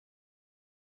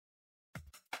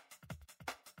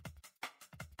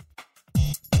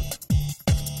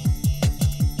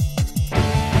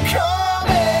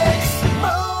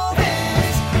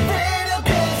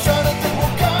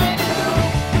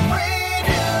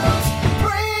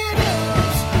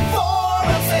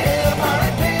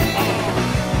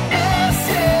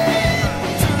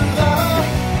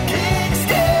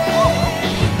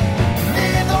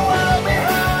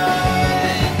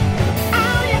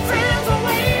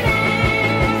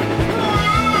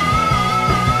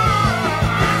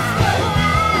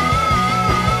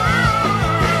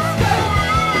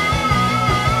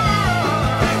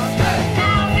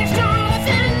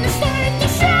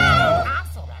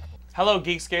Hello,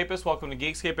 Geekscapists. Welcome to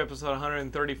Geekscape, episode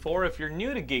 134. If you're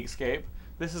new to Geekscape,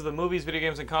 this is the movies, video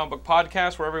games, and comic book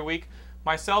podcast where every week,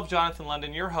 myself, Jonathan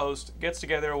London, your host, gets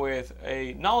together with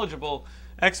a knowledgeable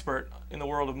expert in the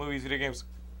world of movies, video games,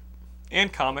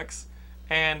 and comics,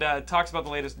 and talks about the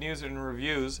latest news and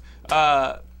reviews.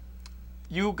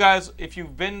 You guys, if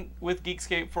you've been with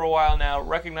Geekscape for a while now,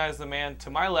 recognize the man to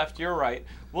my left, your right,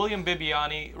 William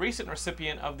Bibbiani, recent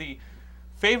recipient of the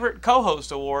Favorite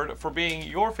Co-Host Award for being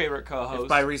your favorite co-host. If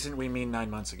by recent, we mean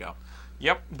 9 months ago.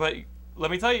 Yep, but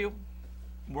let me tell you,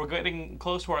 we're getting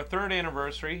close to our 3rd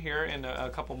anniversary here in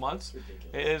a couple months.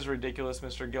 It is ridiculous,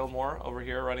 Mr. Gilmore over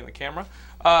here running the camera.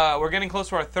 We're getting close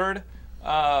to our 3rd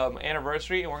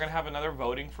anniversary, and we're going to have another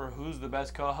voting for who's the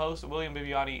best co-host. William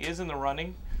Bibbiani is in the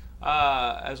running,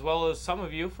 as well as some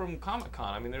of you from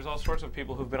Comic-Con. I mean, there's all sorts of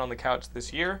people who've been on the couch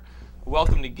this year.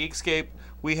 Welcome to Geekscape.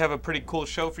 We have a pretty cool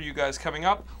show for you guys coming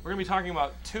up. We're going to be talking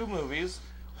about 2 movies.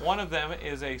 One of them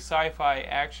is a sci-fi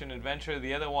action adventure.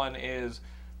 The other one is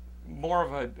more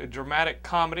of a dramatic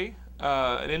comedy,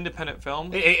 an independent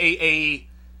film. A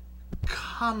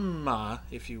comma,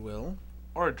 if you will.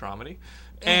 Or a dramedy.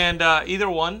 And either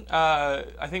one,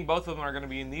 I think both of them are going to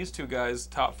be in these 2 guys'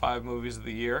 top 5 movies of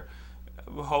the year.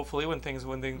 Hopefully, when things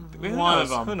one of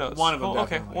them. Who knows? One of them,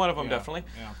 okay, definitely. one of them definitely.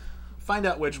 Yeah. Find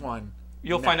out which one.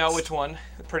 You'll find out which one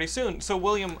pretty soon. So,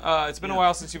 William, it's been a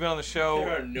while since you've been on the show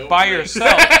There are no by breaks.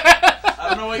 yourself. I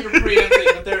don't know what you're preempting,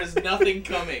 but there is nothing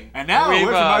coming. And now We've,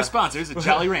 we're from our sponsors at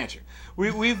Jolly Rancher.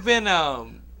 We've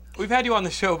had you on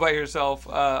the show by yourself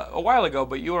a while ago,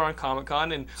 but you were on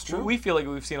Comic-Con, and we feel like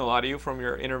we've seen a lot of you from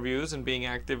your interviews and being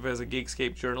active as a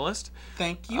Geekscape journalist.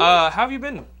 Thank you. How have you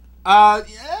been? Yeah,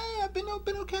 I've been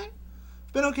okay.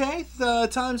 Been okay. The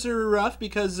times are rough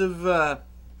because of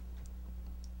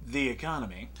the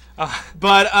economy.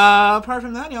 But apart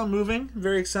from that, I'm moving.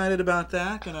 Very excited about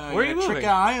that. Where are you moving?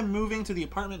 I am moving to the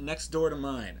apartment next door to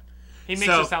mine. He makes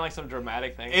it sound like some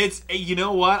dramatic thing. It's, you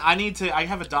know what? I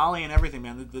have a dolly and everything,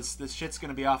 man. This shit's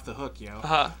gonna be off the hook,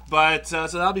 yo. But so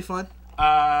that'll be fun.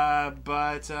 Yeah,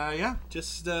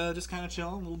 just kind of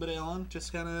chill, a little bit of Ellen,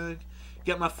 just kind of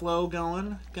get my flow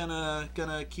going.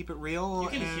 Gonna keep it real. You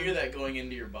can hear that going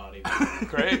into your body.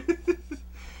 Great.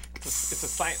 It's a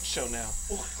science show now.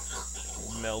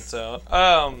 Melts out.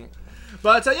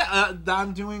 But yeah,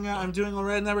 I'm doing all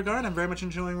right in that regard. I'm very much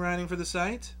enjoying writing for the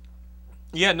site.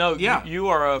 Yeah, no, yeah. You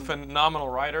are a phenomenal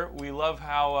writer. We love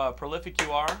how prolific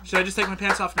you are. Should I just take my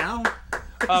pants off now?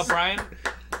 Brian,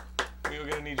 we're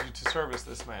going to need you to service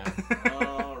this man.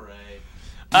 All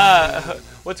right.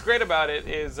 What's great about it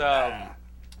is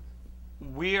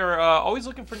we are always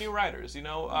looking for new writers. You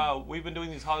know, we've been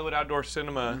doing these Hollywood Outdoor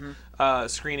Cinema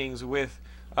screenings with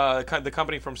the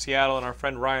company from Seattle and our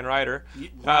friend Ryan Ryder.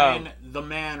 Ryan, the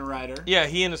man Ryder. Yeah,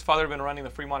 he and his father have been running the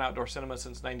Fremont Outdoor Cinema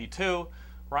since '92.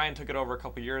 Ryan took it over a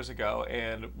couple years ago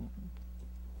and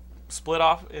split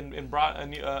off and brought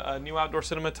a new outdoor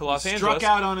cinema to Los Angeles. Struck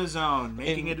out on his own,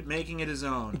 making it his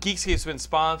own. Geekscape's been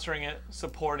sponsoring it,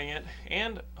 supporting it,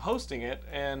 and hosting it,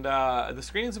 and the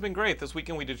screenings have been great. This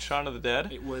weekend we did Shaun of the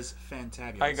Dead. It was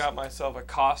fantabulous. I got myself a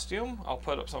costume. I'll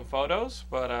put up some photos,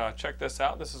 but check this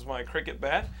out. This is my cricket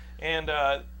bat, and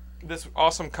this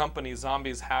awesome company,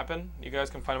 Zombies Happen, you guys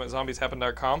can find them at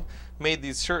zombieshappen.com, made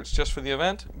these shirts just for the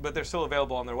event, but they're still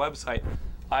available on their website.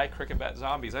 I Cricket Bat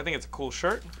Zombies. I think it's a cool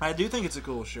shirt. I do think it's a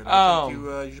cool shirt. I think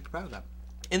you should be proud of that.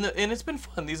 And it's been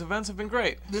fun. These events have been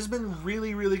great. This has been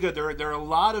really, really good. There are a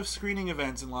lot of screening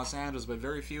events in Los Angeles, but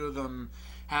very few of them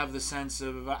have the sense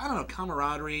of, I don't know,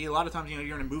 camaraderie. A lot of times,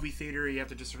 you're in a movie theater, you have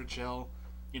to just sort of chill,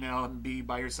 and be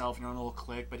by yourself in your own little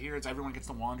clique. But here, it's everyone gets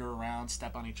to wander around,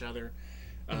 step on each other.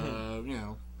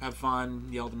 Have fun,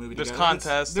 yell the movie together.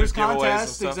 There's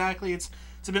contests, exactly. It's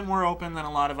a bit more open than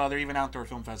a lot of other, even outdoor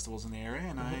film festivals in the area,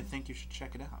 and I think you should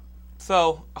check it out.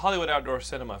 So, Hollywood Outdoor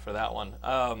Cinema for that one.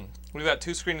 We've got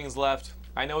 2 screenings left.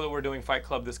 I know that we're doing Fight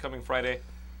Club this coming Friday.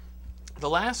 The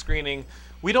last screening,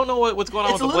 we don't know what's going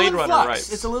on with the Blade Runner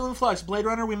rights. It's a little in flux. Blade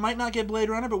Runner, we might not get Blade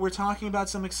Runner, but we're talking about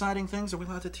some exciting things. Are we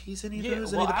allowed to tease any of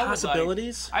those? Any of the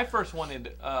possibilities? I first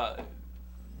wanted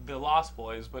the Lost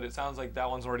Boys, but it sounds like that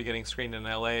one's already getting screened in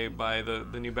LA by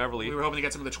the New Beverly. We were hoping to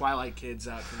get some of the Twilight kids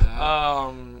out for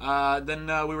that. Then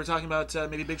we were talking about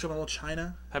maybe Big Trouble in Little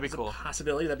China. That'd be cool. A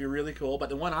possibility. That'd be really cool. But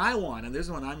the one I want, and this is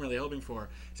the one I'm really hoping for,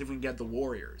 is if we can get The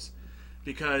Warriors.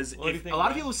 Because a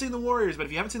lot of people have seen The Warriors, but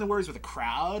if you haven't seen The Warriors with a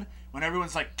crowd, when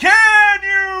everyone's like, "Can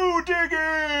you dig it?"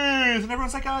 and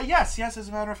everyone's like, "Yes, as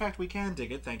a matter of fact, we can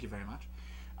dig it. Thank you very much."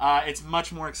 It's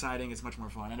much more exciting. It's much more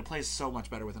fun, and it plays so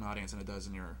much better with an audience than it does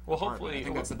in your apartment. Hopefully, I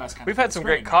think that's the best kind. We've had some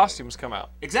great costumes come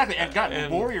out. Exactly, and God,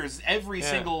 Warriors, every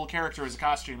single character is a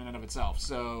costume in and of itself.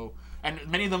 So and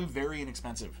many of them very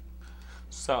inexpensive.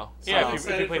 So yeah, if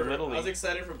you played Little League. I was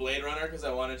excited for Blade Runner because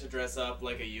I wanted to dress up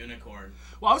like a unicorn.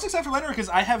 Well, I was excited for Blade Runner because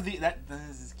I have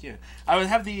this is cute. I would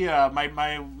have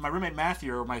my roommate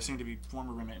Matthew, or my soon-to-be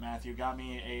former roommate Matthew, got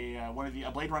me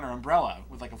a Blade Runner umbrella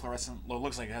with like a fluorescent. Well, it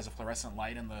looks like it has a fluorescent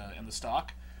light in the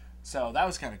stock. So that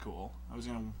was kind of cool. I was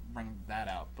gonna bring that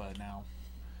out, but now.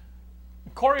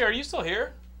 Corey, are you still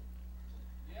here?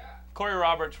 Yeah. Corey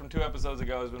Roberts from 2 episodes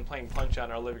ago has been playing Punch-Out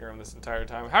in our living room this entire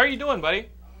time. How are you doing, buddy?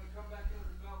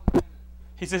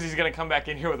 He says he's going to come back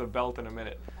in here with a belt in a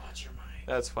minute. Watch your mind.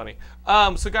 That's funny.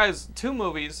 So, guys, 2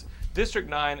 movies, District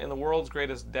 9 and The World's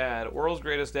Greatest Dad. World's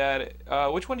Greatest Dad,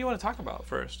 which one do you want to talk about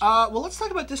first? Well, let's talk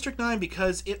about District 9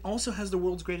 because it also has The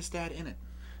World's Greatest Dad in it.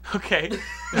 Okay.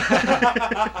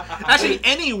 Actually,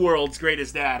 any World's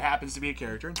Greatest Dad happens to be a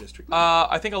character in District 9.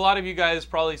 I think a lot of you guys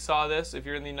probably saw this. If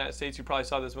you're in the United States, you probably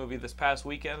saw this movie this past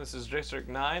weekend. This is District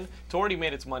 9. It's already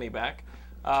made its money back.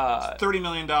 $30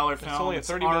 million film. It's only a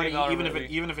 $30 million movie.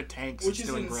 Even if it tanks, which it's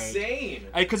is doing insane.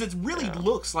 Because it really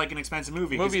looks like an expensive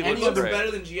movie. Movie looks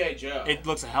better than G.I. Joe. It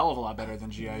looks a hell of a lot better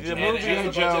than G.I. Joe. And it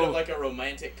has a budget of like a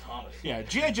romantic comedy. Yeah,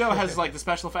 G.I. Joe has like the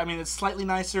special effects. I mean, it's slightly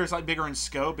nicer, it's like bigger in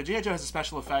scope, but G.I. Joe has the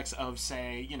special effects of,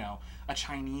 say, a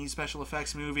Chinese special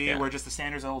effects movie where just the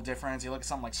standards are a little different. So you look at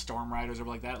something like Storm Riders or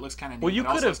like that, it looks kind of neat. Well, you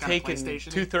could have taken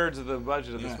PlayStation. 2/3 of the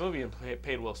budget of this movie and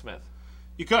paid Will Smith.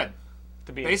 You could.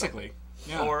 To be basically.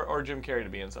 Yeah. Or Jim Carrey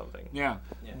to be in something. Yeah.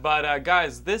 But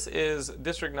guys, this is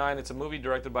District 9. It's a movie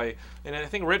directed by, and I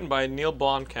think written by Neil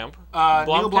Blomkamp.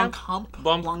 Neil Blomkamp.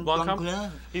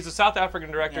 Blomkamp. He's a South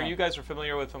African director. Yeah. You guys are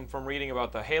familiar with him from reading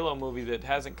about the Halo movie that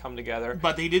hasn't come together.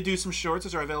 But they did do some shorts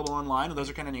that are available online, and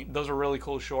those are kind of neat. Those are really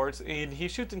cool shorts. And he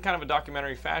shoots in kind of a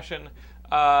documentary fashion.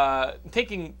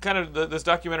 Taking kind of this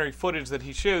documentary footage that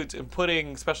he shoots and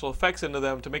putting special effects into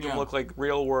them to make them look like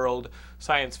real-world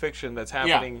science fiction that's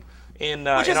happening in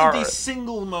which in isn't the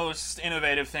single most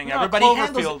innovative thing ever. But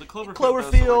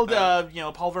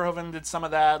Cloverfield, Paul Verhoeven did some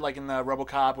of that, like in the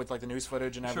RoboCop with like the news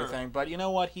footage and everything. But you know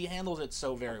what? He handles it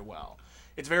so very well.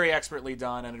 It's very expertly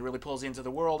done, and it really pulls you into the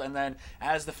world. And then,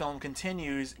 as the film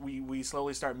continues, we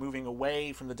slowly start moving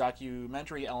away from the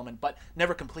documentary element, but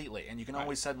never completely. And you can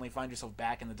always suddenly find yourself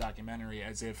back in the documentary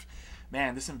as if,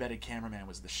 man, this embedded cameraman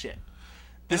was the shit.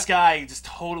 This guy just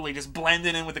totally just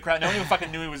blended in with the crowd. No one even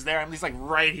fucking knew he was there. I mean, he's like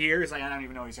right here. He's like, I don't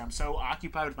even know he's here. I'm so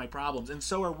occupied with my problems, and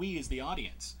so are we as the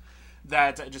audience.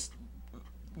 That just.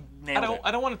 I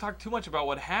don't want to talk too much about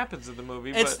what happens in the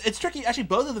movie. It's tricky. Actually,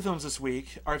 both of the films this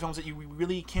week are films that you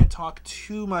really can't talk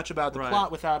too much about the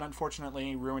plot without,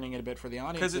 unfortunately, ruining it a bit for the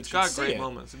audience. Because it's got great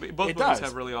moments. Both movies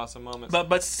have really awesome moments.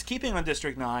 But keeping on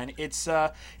District 9, it's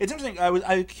interesting. I went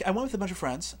with a bunch of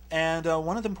friends, and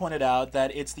one of them pointed out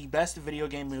that it's the best video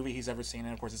game movie he's ever seen,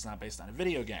 and of course, it's not based on a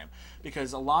video game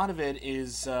because a lot of it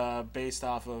is based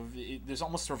off of. There's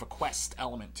almost sort of a quest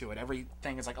element to it.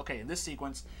 Everything is like, okay, in this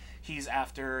sequence.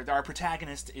 Our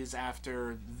protagonist is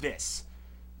after this.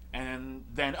 And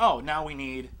then, now we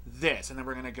need this. And then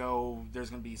there's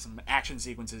going to be some action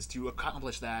sequences to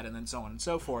accomplish that, and then so on and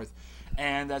so forth.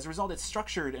 And as a result, it's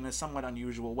structured in a somewhat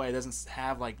unusual way. It doesn't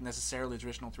have, necessarily the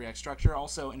traditional 3-act structure.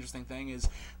 Also, interesting thing is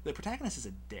the protagonist is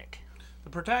a dick.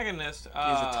 The protagonist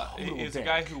is a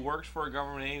guy who works for a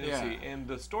government agency. Yeah. And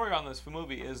the story on this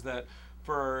movie is that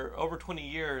for over 20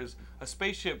 years, a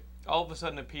spaceship all of a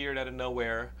sudden appeared out of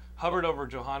nowhere, hovered over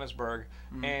Johannesburg,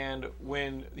 and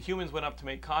when humans went up to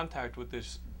make contact with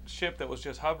this ship that was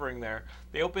just hovering there,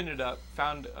 they opened it up,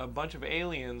 found a bunch of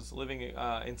aliens living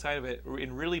inside of it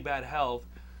in really bad health,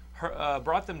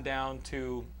 brought them down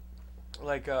to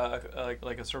like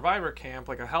a survivor camp,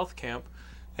 like a health camp,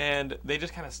 and they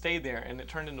just kind of stayed there, and it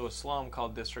turned into a slum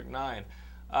called District 9.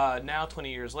 Now,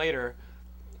 20 years later,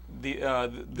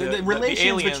 the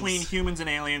relations between humans and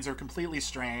aliens are completely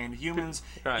strained. Humans,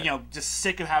 just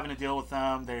sick of having to deal with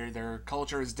them. Their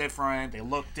culture is different. They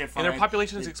look different. And their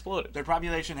population has exploded. Their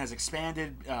population has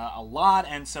expanded a lot,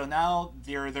 and so now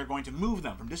they're going to move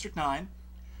them from District 9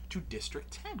 to District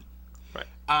 10.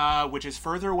 Right. Which is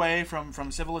further away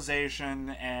from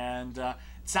civilization, and it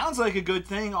sounds like a good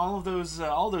thing. All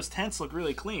those tents look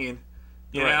really clean.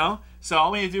 You know? So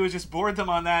all we need to do is just board them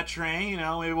on that train,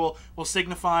 Maybe we'll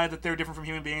signify that they're different from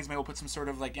human beings. Maybe we'll put some sort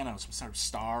of some sort of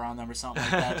star on them or something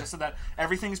like that, just so that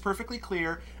everything's perfectly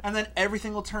clear, and then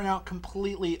everything will turn out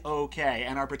completely okay.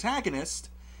 And our protagonist,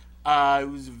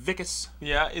 who's Vicus.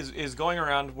 Yeah, is going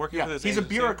around working for this agency. He's a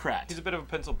bureaucrat. He's a bit of a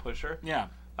pencil pusher. Yeah.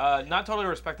 Not totally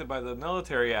respected by the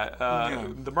military,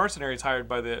 the mercenaries hired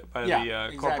by the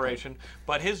corporation,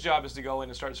 but his job is to go in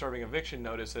and start serving eviction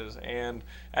notices, and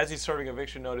as he's serving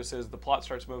eviction notices, the plot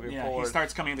starts moving forward. He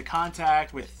starts coming into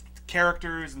contact with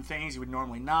characters and things you would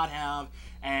normally not have,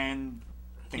 and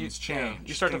things change.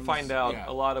 You start to find out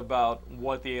a lot about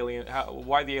what the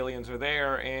why the aliens are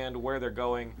there and where they're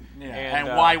going, and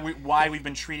why we've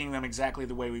been treating them exactly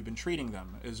the way we've been treating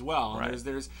them as well. Right.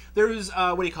 There's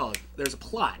what do you call it? There's a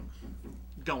plot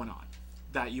going on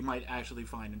that you might actually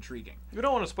find intriguing. We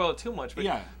don't want to spoil it too much, but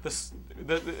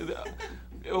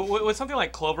with something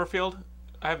like Cloverfield,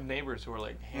 I have neighbors who are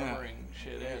like hammering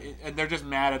shit in. And they're just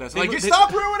mad at us. Like,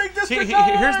 stop ruining District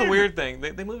 9! Here's the weird thing.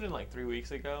 They moved in like 3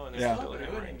 weeks ago, and they're still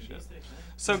hammering shit.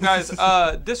 So, guys,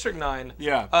 District 9.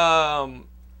 Yeah.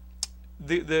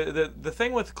 The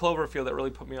thing with Cloverfield that really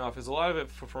put me off is a lot of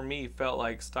it for me felt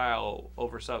like style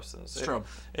over substance. It's true.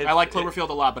 I like Cloverfield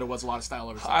a lot, but it was a lot of style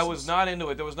over substance. I was not into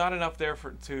it. There was not enough there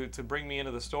to bring me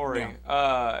into the story.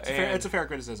 Yeah. It's a fair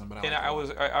criticism, but I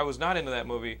was not into that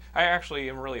movie. I actually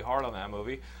am really hard on that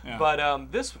movie. Yeah.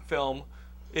 But this film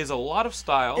is a lot of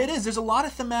style. It is. There's a lot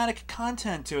of thematic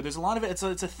content to it. There's a lot of it.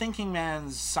 It's a thinking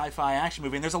man's sci-fi action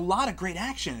movie, and there's a lot of great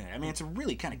action in it. I mean, it's a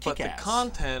really kind of kick-ass. But the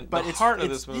content, the heart of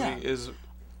this movie is...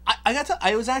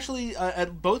 I was actually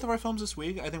at both of our films this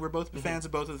week. I think we're both fans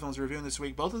of both of the films we're reviewing this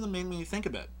week. Both of them made me think a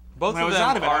bit. When I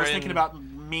was thinking about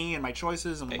me and my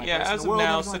choices and my place as in the world. Of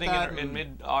now, sitting in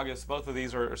mid-August, both of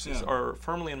these are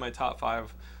firmly in my top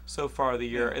 5 so far of the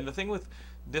year. And the thing with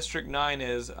District 9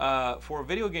 is, for a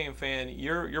video game fan,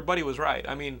 your buddy was right.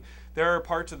 I mean, there are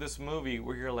parts of this movie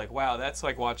where you're like, wow, that's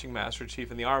like watching Master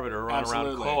Chief and the Arbiter run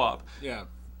around co-op. Yeah.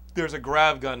 There's a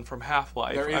grav gun from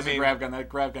Half-Life. There is a grav gun. That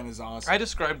grav gun is awesome. I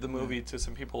described the movie to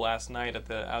some people last night at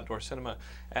the outdoor cinema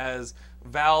as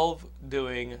Valve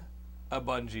doing a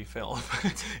Bungie film.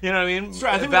 You know what I mean?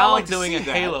 Right. I think Valve doing a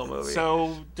Halo movie.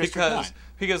 So because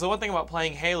the one thing about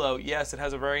playing Halo, yes, it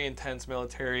has a very intense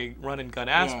military run and gun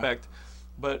aspect.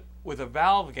 But with a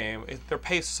Valve game, they're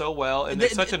paced so well, and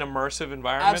it's such an immersive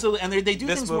environment. Absolutely, and they do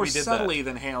things more subtly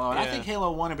than Halo. And I think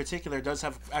Halo 1 in particular does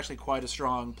have actually quite a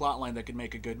strong plotline that could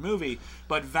make a good movie.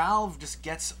 But Valve just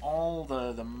gets all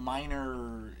the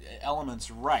minor elements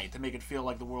right to make it feel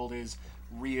like the world is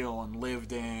real and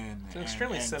lived in. It's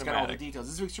extremely cinematic. It's got all the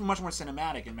details. It's much more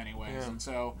cinematic in many ways. And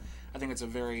so I think it's a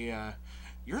very...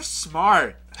 You're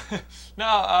smart. No,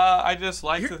 I just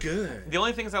like You're good. The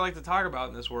only things I like to talk about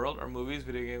in this world are movies,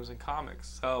 video games, and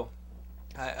comics. So,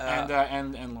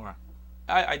 and Laura.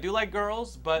 I do like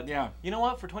girls, but you know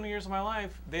what? For 20 years of my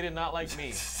life, they did not like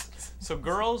me. So,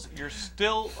 girls, you're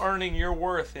still earning your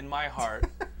worth in my heart.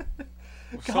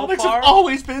 Comics have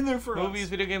always been there for movies,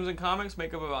 video games, and comics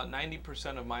make up about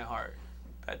 90% of my heart.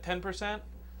 That 10%.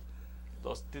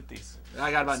 Those titties.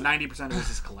 I got about 90% of this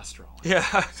is cholesterol. Yeah,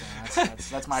 so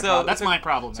that's my problem. That's my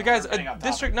problem. So guys,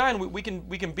 District 9, we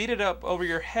can beat it up over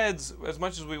your heads as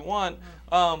much as we want,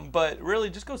 but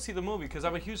really just go see the movie because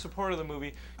I'm a huge supporter of the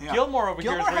movie. Yeah. Gilmore over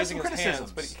here is raising his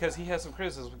hands, but because he has some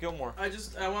criticism. Gilmore. I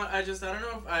don't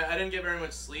know if I didn't get very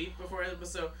much sleep before but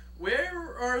so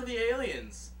where are the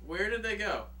aliens? Where did they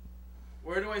go?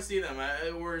 Where do I see them?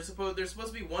 There's supposed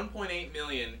to be 1.8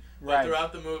 million. But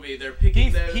throughout the movie, they're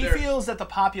picking. He feels that the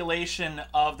population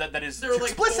of that is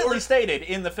explicitly stated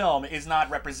in the film is not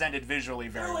represented visually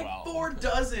very well. There are like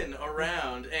 4 dozen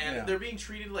around, and they're being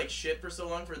treated like shit for so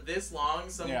long. For this long,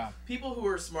 some people who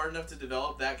are smart enough to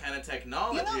develop that kind of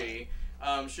technology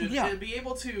should be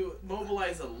able to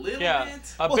mobilize a little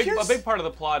bit. A big part of the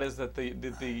plot is that the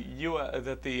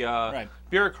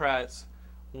bureaucrats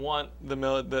want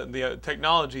the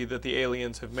technology that the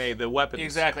aliens have made, the weapons.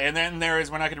 Exactly, and then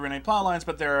we're not going to run any plot lines,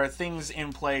 but there are things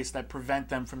in place that prevent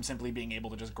them from simply being able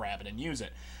to just grab it and use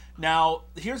it. Now,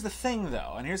 here's the thing,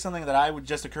 though, and here's something that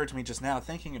just occurred to me just now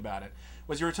thinking about it,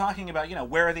 was you were talking about,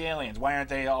 where are the aliens? Why aren't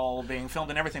they all being filmed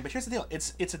and everything? But here's the deal.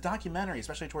 It's a documentary,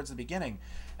 especially towards the beginning,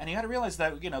 and you got to realize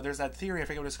that, there's that theory, I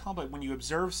forget what it's called, but when you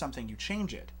observe something, you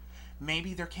change it.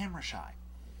 Maybe they're camera shy.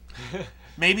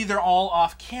 Maybe they're all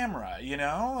off camera,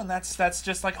 and that's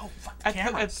just like, oh, fuck the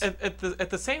cameras. At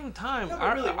the same time,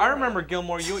 I remember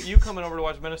Gilmore, you coming over to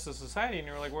watch Menace to Society, and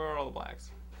you were like, where are all the blacks?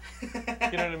 You know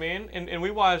what I mean? And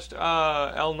we watched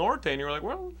El Norte, and you were like,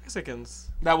 where are the Mexicans?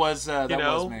 That was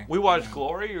me. We watched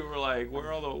Glory, you were like, where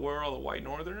are all the white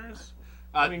Northerners?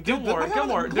 I mean, Gilmore.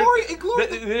 Glory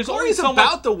is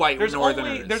about the white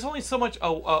Northerners. There's only so much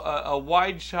a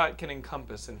wide shot can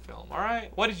encompass in film. All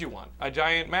right, what did you want? A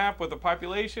giant map with a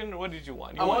population? What did you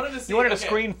want? You wanted a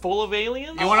screen full of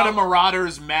aliens. You wanted a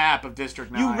Marauders map of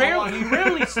District 9.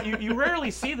 You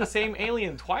rarely see the same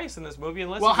alien twice in this movie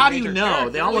unless. Well, how do you know?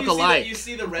 They all look alike. You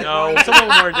see the red. No, some of them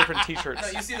wear different T-shirts. No,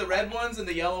 you see the red ones and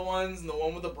the yellow ones and the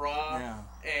one with the bra. Yeah.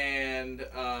 And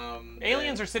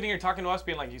aliens are sitting here talking to us,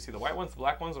 being like, "You see the white ones, the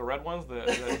black ones, the red ones,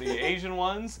 the Asian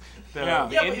ones, the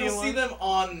but Indian you'll ones. see them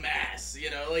en masse.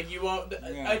 You know, like you won't.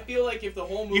 I feel like if the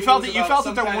whole movie you felt was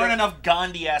that there weren't enough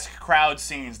Gandhi-esque crowd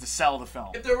scenes to sell the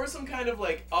film. If there was some kind of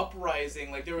like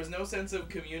uprising, like there was no sense of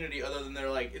community other than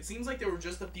it seems like there were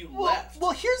just a few left.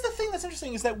 Well, here's the thing that's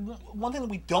interesting is that one thing that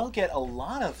we don't get a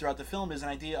lot of throughout the film is an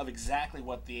idea of exactly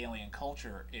what the alien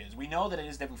culture is. We know that it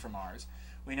is different from ours.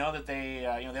 We know that they,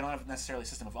 they don't have necessarily a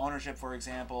system of ownership, for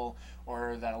example,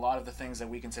 or that a lot of the things that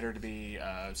we consider to be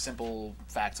simple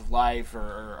facts of life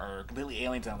are completely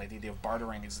alien to them. Like the idea of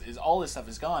bartering is all this stuff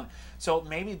is gone. So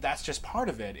maybe that's just part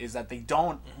of it, is that they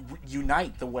don't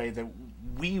unite the way that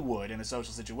we would in a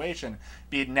social situation,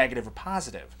 be it negative or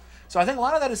positive. So I think a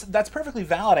lot of that's perfectly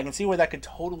valid. I can see where that could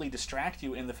totally distract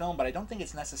you in the film, but I don't think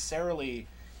it's necessarily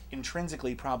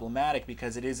intrinsically problematic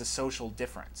because it is a social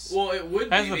difference. Well, it would be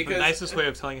That's because the nicest way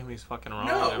of telling him he's fucking wrong.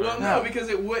 No, because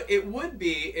it would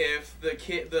be if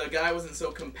the guy wasn't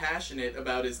so compassionate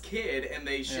about his kid and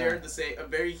they shared a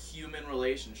very human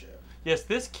relationship. Yes,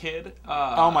 this kid.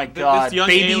 Oh my God, this young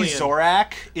baby alien,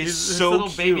 Zorak is this so little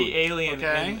cute. baby alien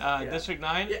in District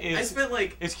 9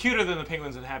 is cuter than the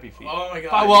penguins in Happy Feet. Oh my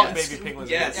God! Well, baby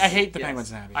penguins. Yes. I hate the penguins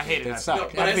in Happy Feet. I hate it. It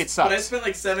sucks. No, Happy Feet sucks. But I spent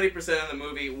like 70% of the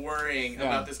movie worrying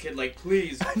about this kid. Like,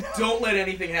 please don't let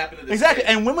anything happen to this. Exactly.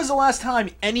 kid. And when was the last time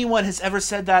anyone has ever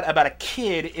said that about a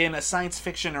kid in a science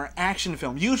fiction or action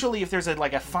film? Usually, if there's a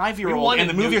 5-year-old in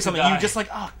the movie or something, you just like,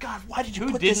 oh God, why did you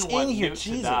put this in here? Newt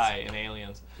Jesus. to die in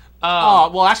Aliens.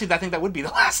 Well, actually, I think that would be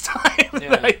the last time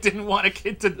that I didn't want a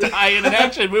kid to die in an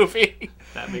action movie.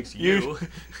 That makes you.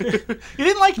 You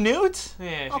didn't like Newt?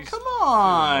 Yeah. Oh, come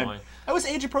on. That was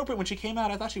age appropriate when she came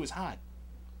out. I thought she was hot.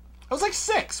 I was like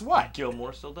 6. What?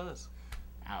 Gilmore still does.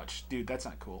 Ouch, dude, that's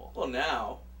not cool. Well,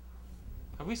 now.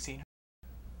 Have we seen her?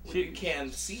 You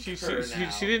can see her now.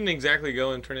 She didn't exactly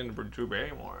go and turn into Drew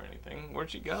Barrymore or anything. Where'd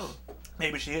she go?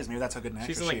 Maybe she is. Maybe that's how good an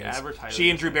actress She's in she is. advertising. She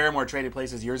and Drew Barrymore traded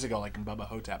places years ago, like in Bubba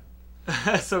Hotep.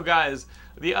 So, guys,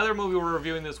 the other movie we're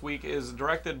reviewing this week is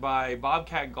directed by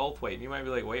Bobcat Goldthwait. You might be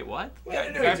like, wait, what? Wait, I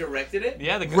didn't know he directed it?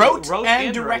 Yeah, the guy wrote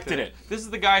and directed it. This is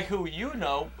the guy who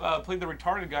played the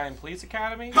retarded guy in Police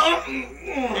Academy.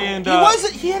 And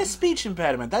He had a speech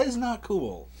impediment. That is not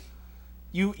cool.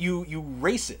 You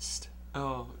racist.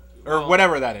 Oh. Or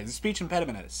whatever that is. Speech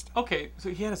impediment. Okay, so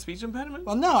he had a speech impediment?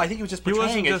 Well, no, I think he was just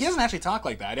portraying it. Just... He doesn't actually talk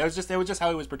like that. It was just how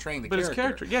he was portraying the character. But his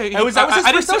character, yeah.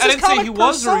 I didn't say he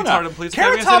was a retarded police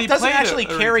Carrot guy. Top doesn't actually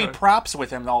carry props with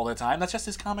him all the time. That's just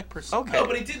his comic persona. Okay. No,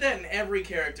 but he did that in every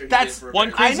character. That's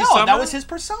one crazy I know, summer? that was his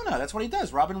persona. That's what he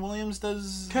does. Robin Williams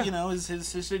does, his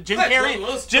Jim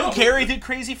Carrey. Jim Carrey did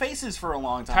crazy faces for a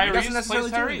long time. Tyrese he doesn't necessarily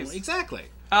plays Tyrese. Exactly.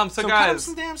 So cut guys, him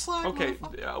some damn slack. Okay,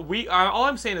 all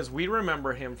I'm saying is we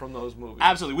remember him from those movies.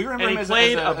 Absolutely, we remember him he as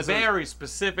played a very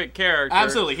specific character.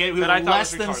 Absolutely, he had a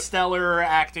less than retarded. stellar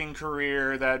acting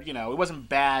career. That it wasn't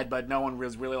bad, but no one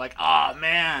was really like, oh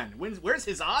man, where's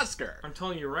his Oscar? I'm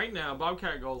telling you right now,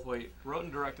 Bobcat Goldthwait wrote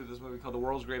and directed this movie called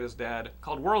World's Greatest Dad,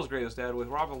 with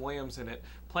Robin Williams in it,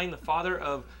 playing the father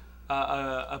of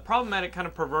a problematic, kind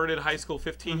of perverted high school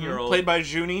 15-year-old. Played by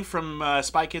Juni from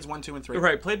Spy Kids 1, 2, and 3.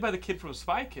 Right, played by the kid from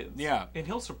Spy Kids. Yeah. And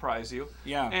he'll surprise you.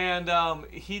 Yeah. And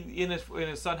he and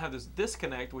his son have this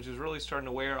disconnect, which is really starting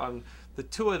to wear on the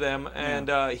two of them.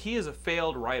 And he is a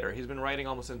failed writer. He's been writing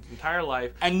almost his entire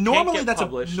life. And normally that's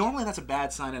a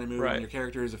bad sign in a movie when your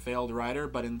character is a failed writer.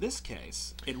 But in this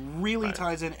case, it really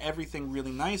ties in everything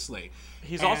really nicely.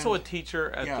 He's also a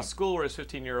teacher at the school where his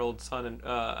 15-year-old son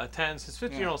attends. His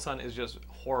 15-year-old son is just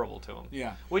horrible to him.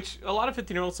 Yeah. Which a lot of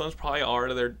 15-year-old sons probably are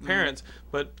to their parents,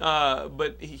 but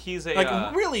he's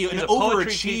a really an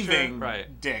overachieving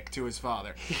dick to his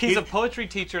father. He's a poetry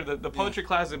teacher. The poetry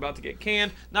class is about to get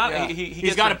canned.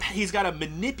 He's got a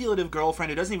manipulative girlfriend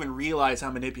who doesn't even realize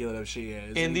how manipulative she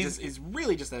is. And he's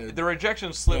really just the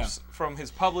rejection slips from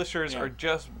his publishers are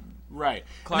just. Right.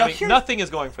 Nothing is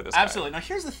going for this guy. Absolutely. Now,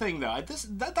 here's the thing, though.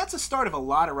 That's the start of a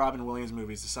lot of Robin Williams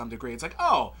movies to some degree. It's like,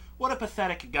 oh, what a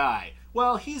pathetic guy.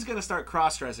 Well, he's going to start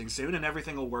cross-dressing soon, and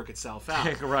everything will work itself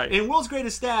out. Right. In World's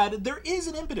Greatest Dad, there is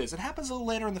an impetus. It happens a little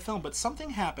later in the film, but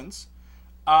something happens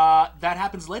that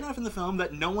happens late enough in the film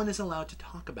that no one is allowed to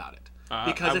talk about it.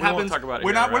 Because it happens.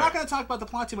 We're not going to talk about the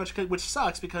plot too much, which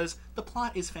sucks because the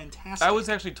plot is fantastic. I was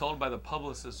actually told by the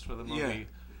publicist for the movie,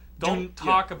 don't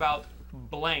talk about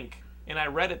blank. And I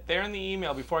read it there in the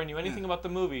email before I knew anything about the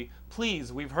movie.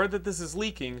 Please, we've heard that this is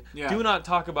leaking. Do not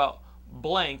talk about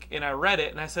blank. And I read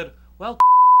it and I said, well,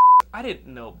 I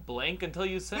didn't know blank until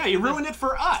you said. Yeah, you ruined it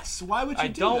for us. Why would you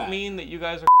do that? I don't mean that you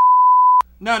guys are.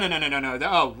 No.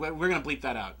 Oh, we're gonna bleep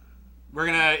that out. We're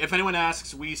gonna. If anyone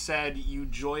asks, we said you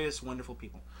joyous, wonderful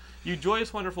people. You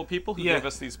joyous, wonderful people who gave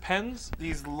us these pens.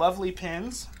 These lovely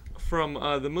pins from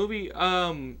the movie,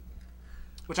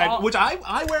 which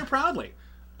I wear proudly.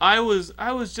 I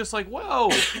was just like, whoa.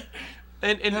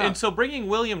 And so bringing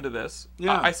William to this,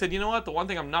 I said, you know what? The one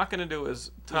thing I'm not going to do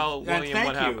is tell William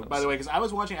what happens. By the way, because I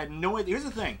was watching, I had no idea. Here's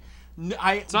the thing.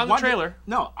 It's on the trailer.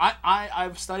 No,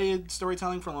 I've studied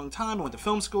storytelling for a long time. I went to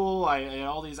film school.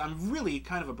 All these. I'm really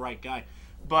kind of a bright guy.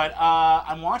 But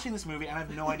I'm watching this movie and I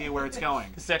have no idea where it's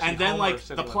going. And then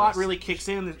the plot really kicks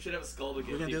in. We should have a skull to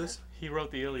give. We're gonna do this. He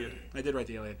wrote the Iliad. I did write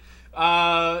the Iliad.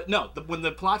 When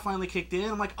the plot finally kicked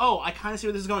in, I'm like, oh, I kind of see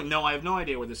where this is going. No, I have no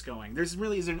idea where this is going. There's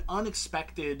an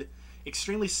unexpected,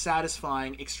 extremely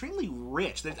satisfying, extremely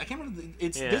rich. I can't remember.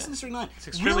 It's District 9. It's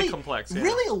extremely complex. Yeah.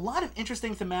 Really, a lot of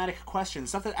interesting thematic questions.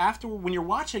 Stuff that when you're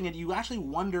watching it, you actually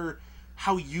wonder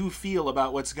how you feel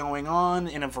about what's going on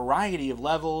in a variety of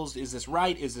levels. Is this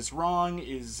right? Is this wrong?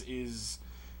 Is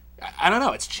I don't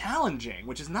know. It's challenging,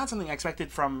 which is not something I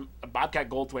expected from a Bobcat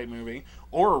Goldthwait movie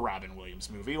or a Robin Williams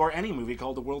movie or any movie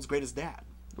called The World's Greatest Dad.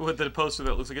 With the poster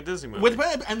that looks like a Disney movie.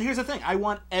 And here's the thing. I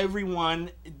want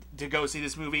everyone to go see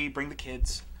this movie. Bring the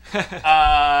kids.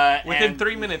 Within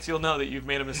 3 minutes, you'll know that you've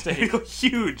made a mistake.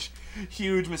 Huge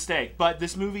mistake. But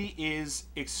this movie is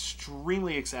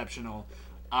extremely exceptional.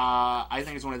 I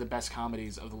think it's one of the best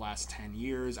comedies of the last 10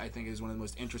 years. I think it is one of the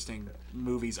most interesting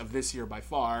movies of this year by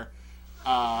far.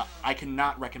 I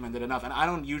cannot recommend it enough, and I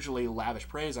don't usually lavish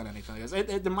praise on anything like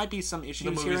this. There might be some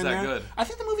issues here and there. Good. I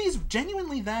think the movie is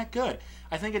genuinely that good.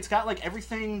 I think it's got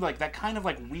everything, that kind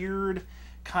of weird,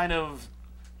 kind of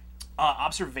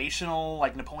observational,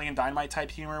 Napoleon Dynamite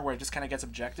type humor, where it just kind of gets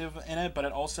objective in it, but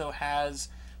it also has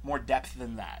more depth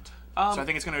than that. So I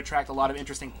think it's going to attract a lot of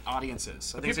interesting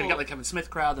audiences. I think it's going to get the Kevin Smith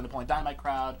crowd, the Napoleon Dynamite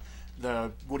crowd,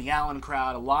 the Woody Allen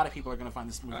crowd. A lot of people are going to find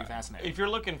this movie fascinating. If you're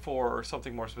looking for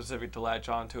something more specific to latch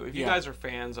on to, if you guys are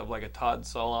fans of a Todd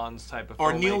Solondz type of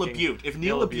or Neil LaBute, if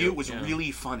Neil LaBute was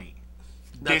really funny,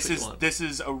 this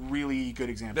is a really good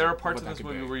example. There are parts of this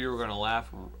movie where you're going to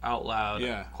laugh out loud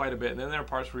quite a bit, and then there are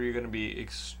parts where you're going to be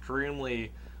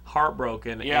extremely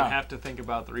heartbroken and have to think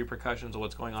about the repercussions of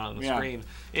what's going on the screen.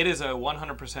 It is a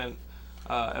 100%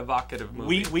 evocative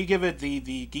movie. We give it the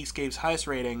Geekscape's highest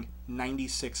rating,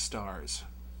 96 stars.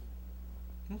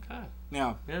 Okay.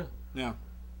 Yeah.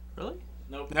 Really?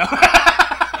 Nope. No.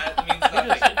 That means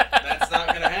nothing. That's not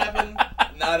gonna happen.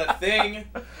 Not a thing.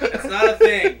 It's not a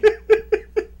thing.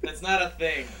 That's not a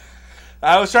thing.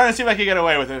 I was trying to see if I could get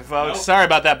away with it, folks. Nope. Sorry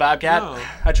about that, Bobcat. No.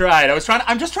 I tried.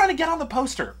 I'm just trying to get on the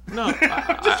poster. No.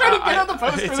 I'm just trying to get on the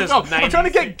poster. I'm trying to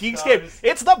get Geekscape.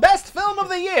 It's the best film of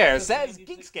the year, says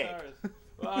Geekscape.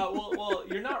 Well,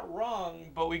 you're not wrong,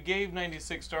 but we gave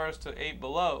 96 stars to 8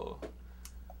 Below.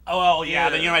 Oh, well, yeah.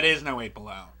 Then it is no 8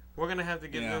 Below. We're going to have to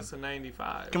give this a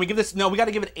 95. Can we give this... No, we got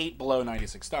to give it 8 Below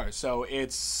 96 stars. So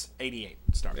it's 88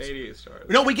 stars. 88 stars.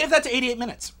 No, we gave that to 88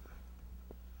 minutes.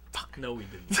 Fuck. No, we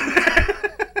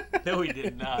didn't. No, we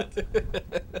did not.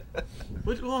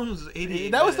 Which one was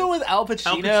 88? That was the one with Al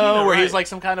Pacino where he's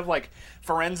some kind of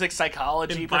forensic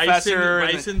psychology professor.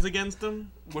 Bison's against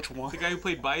him? Which one? The guy who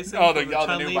played Bison? Oh, the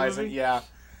new Bison. Movie? Yeah.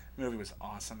 The movie was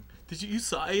awesome. You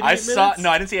saw 88 minutes? No,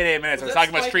 I didn't see 88 minutes. I was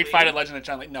talking about Street Fighter Legend of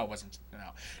Chun-Li. No, it wasn't. No.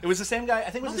 It was the same guy. I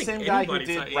think it was the same guy who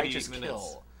did Righteous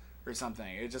Kill. Or something.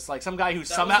 It's just some guy who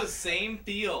somehow... was the same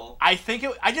feel. I think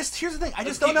it... Here's the thing. I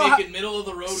just don't know how... middle of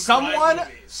the road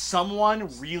Someone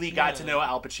really got to know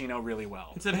Al Pacino really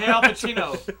well. He said, hey, Al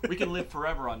Pacino, we can live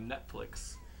forever on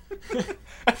Netflix.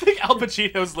 I think Al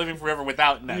Pacino's living forever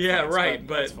without Netflix. Yeah, right.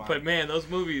 But man, those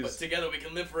movies... But together we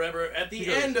can live forever at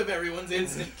the end of everyone's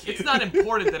instant queue. It's not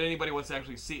important that anybody wants to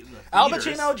actually see it in the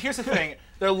theaters. Al Pacino, here's the thing.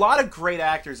 There are a lot of great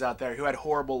actors out there who had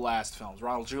horrible last films.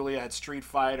 Ronald Julia had Street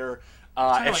Fighter...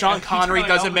 if Sean Connery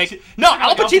doesn't make... No,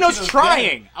 Al Pacino's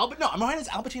trying! Al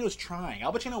Pacino's trying.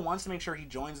 Al Pacino wants to make sure he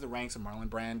joins the ranks of Marlon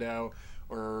Brando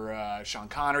or Sean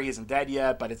Connery. He isn't dead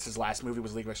yet, but his last movie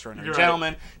was League of Extraordinary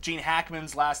Gentlemen. Right. Gene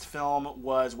Hackman's last film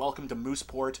was Welcome to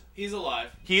Mooseport. He's alive.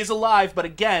 He is alive, but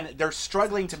again, they're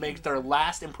struggling to make their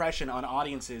last impression on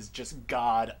audiences just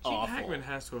god-awful. Gene Hackman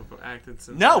has to have acted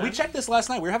since No, we checked this last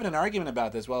night. We were having an argument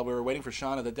about this while we were waiting for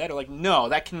Shaun of the Dead. We're like, no,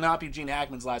 that cannot be Gene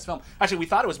Hackman's last film. Actually, we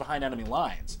thought it was Behind Enemy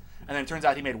Lines. And then it turns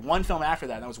out he made one film after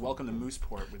that, and that was Welcome to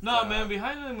Mooseport. With, man,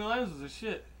 Behind Enemy Lines was a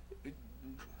shit.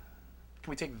 Can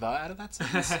we take the out of that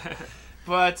sentence?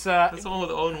 But that's the one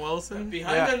with Owen Wilson.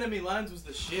 Behind Enemy Lines was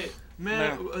the shit.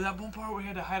 Man, that one part where he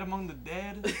had to hide among the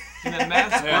dead in that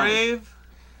mass grave.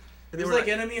 It was like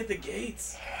Enemy at the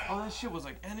Gates. Oh, that shit was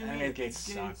like Enemy at the Gates.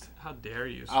 Sucked. How dare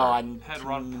you? Sir. Oh, had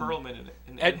Ron Perlman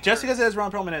in it. Just because it has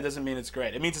Ron Perlman in it doesn't mean it's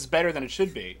great. It means it's better than it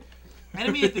should be.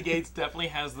 Enemy at the Gates definitely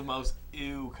has the most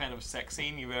ew kind of sex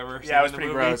scene you've ever seen. Yeah, it was in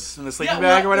pretty movie. gross. In the sleeping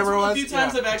bag or whatever it was. A few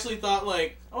times I've actually thought,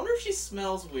 like, I wonder if she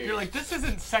smells weird. You're like, this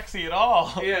isn't sexy at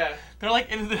all. Yeah. They're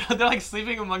like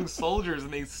sleeping among soldiers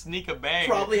and they sneak a bang.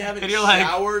 Probably haven't like,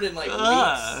 showered in like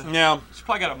weeks. Yeah. She's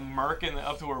probably got a mark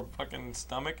up to her fucking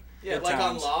stomach. Yeah, Good like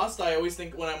times. on Lost, I always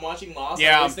think, when I'm watching Lost, I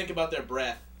Yeah. always think about their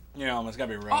breath. Yeah, it's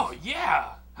gotta be rough. Oh, yeah.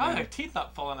 How are their teeth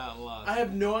not falling out of Lost? I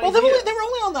have no Well, idea. they were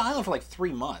only on the island for like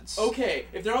 3 months. Okay,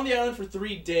 if they're on the island for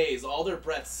 3 days, all their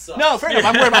breath sucks. No, fair enough.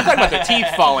 I'm talking about the teeth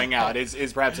falling out.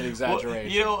 Is perhaps an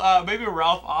exaggeration. Well, maybe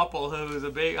Ralph Oppel, who's a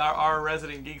big our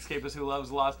resident Geekscapist who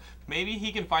loves Lost, maybe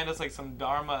he can find us like some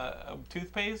Dharma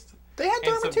toothpaste. They had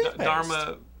Dharma and some toothpaste.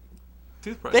 Dharma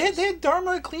toothbrush. They had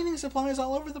Dharma cleaning supplies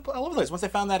all over the place. Once they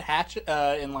found that hatch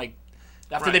in like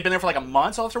after they'd been there for like a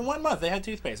month, so after 1 month they had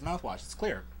toothpaste, mouthwash. It's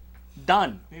clear.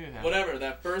 Done. Whatever,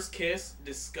 that first kiss,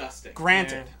 disgusting.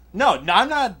 Granted. No, I'm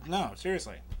not. No,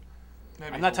 seriously.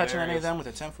 That'd I'm be not touching any of hilarious. them with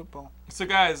a 10-foot pole. So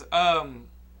guys,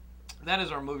 that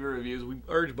is our movie reviews. We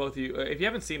urge both of you, if you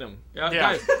haven't seen them,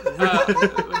 guys.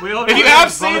 If you have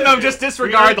seen them, just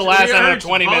disregard the last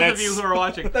 20 minutes. Both of you who are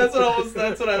watching. That's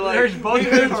what I like. Urge both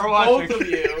of you who are watching. Both of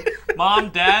you. Mom,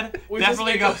 Dad, We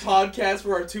definitely just go. make a podcast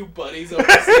for our 2 buddies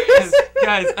overseas.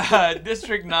 Guys,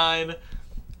 District 9.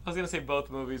 I was gonna say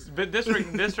both movies, but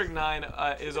District 9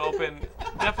 is open.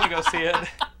 Definitely go see it.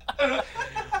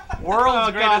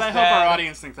 World's Greatest God, I Dad. hope our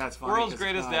audience think that's funny. World's 'cause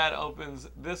Greatest it's not. Dad opens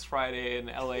this Friday in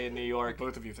LA and New York.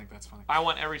 Both of you think that's funny. I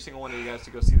want every single one of you guys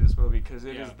to go see this movie because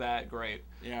it is that great.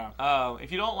 Yeah.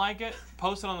 If you don't like it,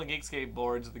 post it on the Geekscape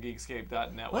boards, the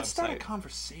Geekscape.net Let's website. start a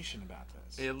conversation about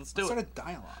this. Yeah, let's do Start it. a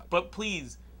dialogue. But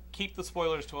please keep the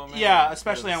spoilers to a minimum. Yeah,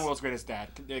 especially on World's Greatest Dad,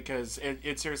 because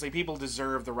it seriously, people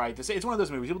deserve the right to see. It's one of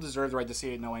those movies. People deserve the right to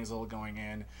see it, knowing it's a little going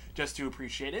in, just to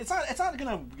appreciate it. It's not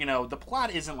gonna, the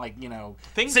plot isn't like,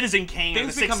 Citizen Kane or The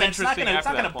things Sixth become Sense. It's not interesting gonna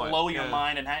after that blow point. your Yeah.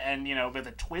 mind and with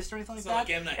a twist or anything like It's not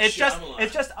that. like M. Night It's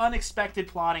Shyamalan. just unexpected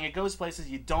plotting. It goes places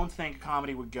you don't think a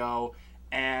comedy would go,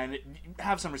 and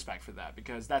have some respect for that,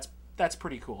 because that's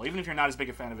pretty cool. Even if you're not as big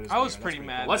a fan of it as I was we are, pretty that's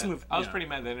mad. cool. Let's that- move. I was pretty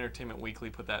mad that Entertainment Weekly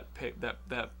put that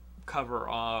cover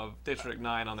of District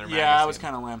 9 on their magazine. Yeah, I was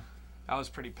kind of lame. I was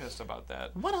pretty pissed about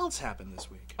that. What else happened this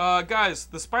week? Guys,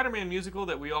 the Spider-Man musical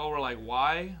that we all were like,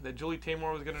 why? That Julie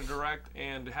Taymor was going to direct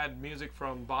and had music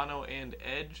from Bono and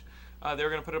Edge. They were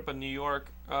going to put it up in New York.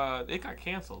 It got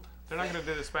canceled. They're not going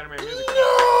to do the Spider-Man musical.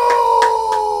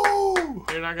 No!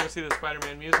 You're not going to see the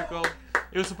Spider-Man musical.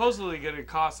 It was supposedly going to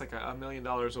cost like $1 million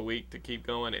a week to keep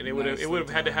going, and it would have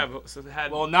had to have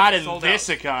Well, not in sold this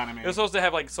out. economy. It was supposed to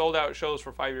have like sold out shows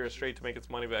for 5 years straight to make its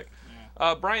money back.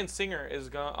 Yeah. Bryan Singer is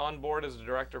on board as a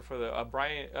director for the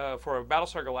for a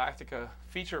Battlestar Galactica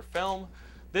feature film.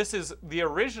 This is the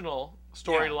original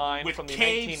storyline with from the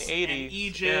capes 1980s. and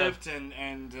Egypt and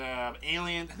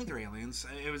aliens. I think they're aliens.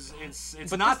 It's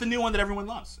But not this- the new one that everyone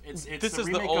loves. It's this the is the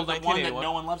remake old of the one 1980 that one.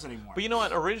 no one loves anymore. But you know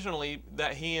what? Originally,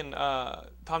 that he and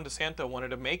Tom DeSanto wanted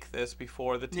to make this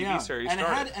before the TV series and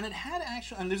started. it had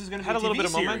actually, and this is going to be Had a little TV bit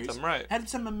of series, momentum, right. Had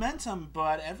some momentum,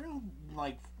 but everyone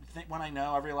when I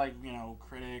know every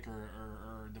critic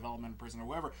or development person or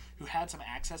whoever who had some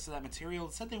access to that material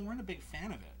said they weren't a big fan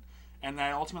of it. And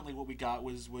that ultimately what we got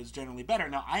was generally better.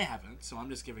 Now, I haven't, so I'm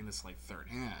just giving this third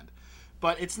hand.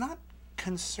 But it's not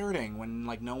concerning when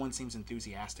no one seems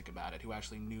enthusiastic about it who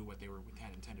actually knew what they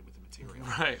had intended with the material.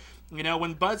 Right.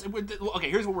 When Buzz... Okay,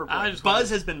 here's what we're... I just Buzz wanted-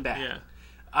 has been bad. Yeah.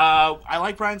 I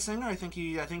like Bryan Singer. I think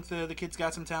the kid's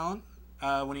got some talent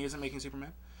when he isn't making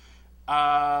Superman.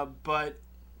 But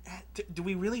do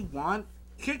we really want...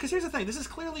 Because here's the thing, this has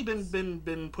clearly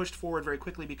been pushed forward very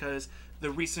quickly because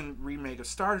the recent remake of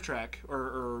Star Trek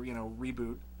or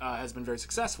reboot has been very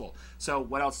successful. So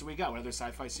what else do we got? What other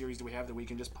sci-fi series do we have that we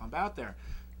can just pump out there?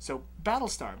 So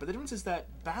Battlestar, but the difference is that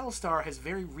Battlestar has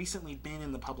very recently been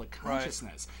in the public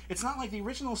consciousness. Right. It's not like the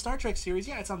original Star Trek series.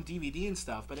 Yeah, it's on DVD and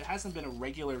stuff, but it hasn't been a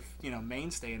regular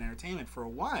mainstay in entertainment for a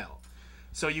while.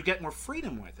 So you get more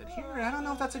freedom with it. Here, I don't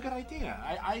know if that's a good idea.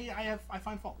 I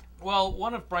find fault. Well,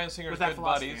 one of Bryan Singer's good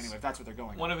buddies, anyway, if that's what they're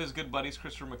going. One of his good buddies,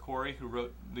 Christopher McQuarrie, who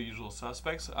wrote The Usual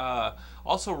Suspects,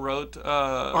 also wrote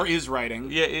or is writing.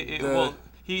 Yeah, well,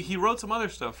 he wrote some other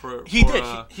stuff for. He did.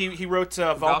 He wrote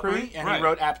Valkyrie, and right. he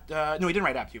wrote no, he didn't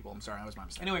write Apt Pupil. I'm sorry, that was my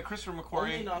mistake. Anyway, Christopher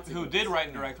McQuarrie, who did write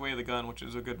and direct Way of the Gun, which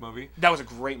is a good movie. That was a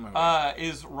great movie.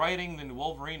 Is writing the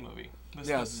Wolverine movie.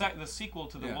 The sequel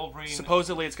to the Wolverine.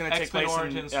 Supposedly, it's going to take place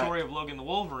origin story of Logan the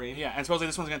Wolverine. Yeah, and supposedly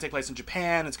this one's going to take place in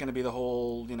Japan. It's going to be the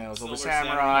whole, Silver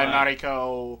Samurai,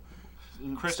 Mariko,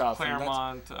 Chris stuff.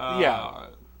 Claremont.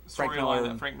 Frank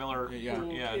Miller. Frank Miller.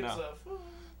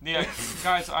 Yeah,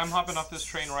 guys, I'm hopping off this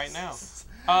train right now.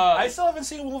 I still haven't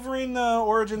seen Wolverine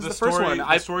Origins, the first one.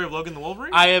 The story of Logan the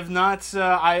Wolverine? I have not.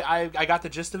 I got the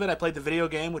gist of it. I played the video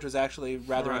game, which was actually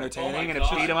rather entertaining, and it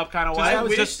beat him up kind of way. I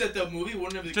wish that the movie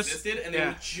wouldn't have existed, and they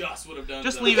would have done.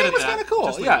 Just leave it at that. The game was kind of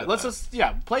cool. Yeah, let's just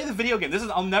play the video game.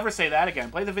 I'll never say that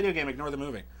again. Play the video game. Ignore the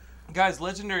movie. Guys,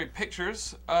 Legendary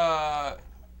Pictures, who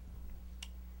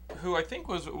I think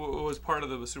was part of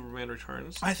the Superman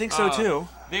Returns. I think so too.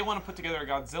 They want to put together a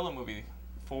Godzilla movie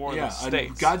for the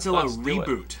States. A Godzilla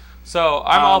reboot. So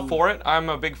I'm all for it. I'm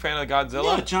a big fan of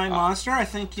Godzilla. Yeah, giant monster. I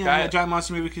think a giant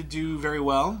monster movie could do very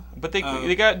well. But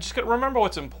they got remember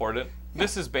what's important.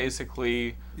 This is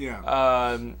basically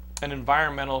an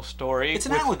environmental story. It's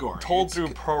an allegory told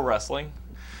through pro wrestling.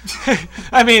 That's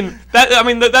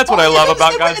what I love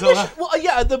about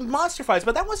Godzilla. The monster fights,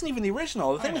 but that wasn't even the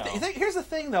original. Here's the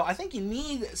thing, though. I think you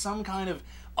need some kind of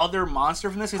other monster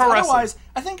from this. Otherwise,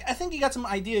 I think you got some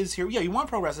ideas here. Yeah, you want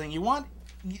pro wrestling. You want.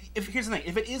 Here's the thing: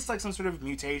 if it is like some sort of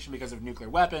mutation because of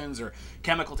nuclear weapons or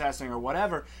chemical testing or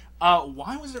whatever,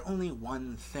 why was there only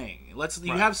one thing?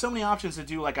 You have so many options to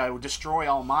do like a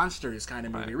destroy all monsters kind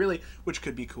of movie, really, which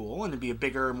could be cool and it'd be a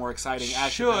bigger, more exciting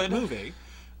action movie.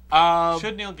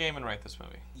 Should Neil Gaiman write this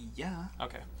movie? Yeah.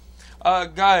 Okay.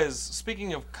 Guys,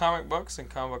 speaking of comic books and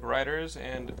comic book writers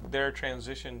and their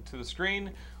transition to the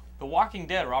screen, The Walking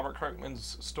Dead, Robert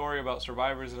Kirkman's story about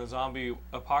survivors in a zombie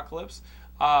apocalypse,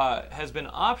 has been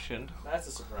optioned. That's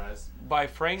a surprise. By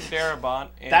Frank Darabont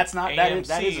and AMC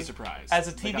that is a surprise. As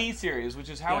a TV series, which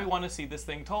is how we want to see this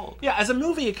thing told. Yeah, as a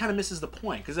movie, it kind of misses the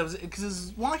point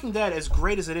because Walking Dead, as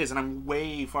great as it is, and I'm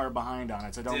way far behind on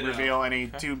it, so don't reveal any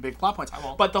too big plot points. I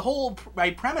won't. But the whole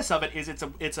premise of it is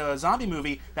it's a zombie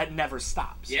movie that never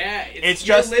stops. Yeah, it's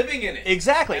just living in it.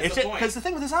 Exactly. Because the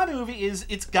thing with a zombie movie is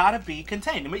it's got to be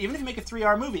contained. Even if you make a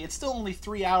 3-hour movie, it's still only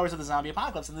 3 hours of the zombie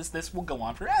apocalypse, and this will go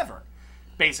on forever.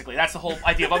 Basically, that's the whole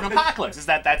idea of an apocalypse. Is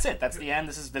that's it? That's the end.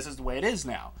 This is the way it is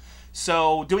now.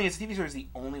 So doing it as a TV series is the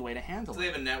only way to handle it. Do they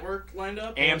have a network lined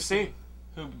up? AMC,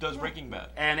 who does Breaking Bad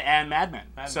and Mad Men.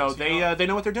 So they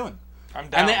know what they're doing. I'm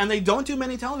down. And they don't do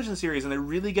many television series, and they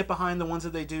really get behind the ones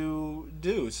that they do.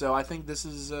 So I think this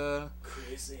is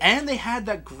crazy. And they had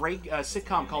that great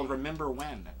sitcom called Remember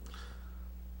When.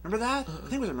 Remember that? I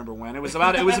think it was Remember When. It was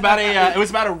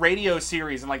about a radio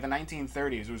series in like the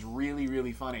 1930s. It was really,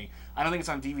 really funny. I don't think it's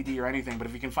on DVD or anything, but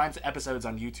if you can find episodes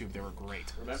on YouTube, they were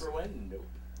great. Remember When? Nope.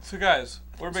 So guys,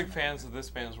 we're big fans of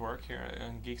this man's work here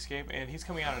on Geekscape, and he's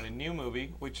coming out in a new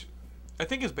movie, which I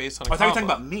think is based on a I thought you were talking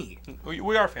about me.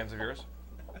 We are fans of yours.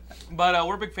 But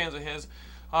we're big fans of his.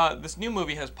 This new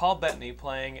movie has Paul Bettany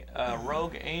playing a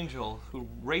rogue angel who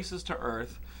races to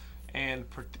Earth and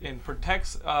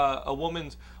protects a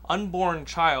woman's unborn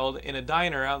child in a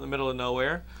diner out in the middle of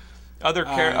nowhere.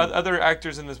 Other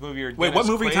actors in this movie are Wait, what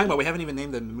movie are you talking about? We haven't even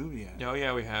named the movie yet. Oh,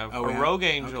 yeah, we have. A rogue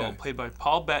angel played by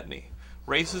Paul Bettany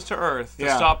races to Earth to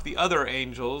stop the other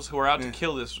angels who are out to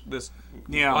kill this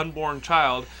unborn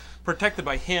child, protected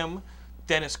by him,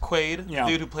 Dennis Quaid, the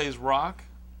dude who plays Rock.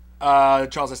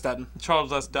 Charles S. Dutton.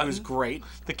 Who's great.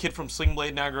 The kid from Sling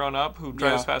Blade now grown up who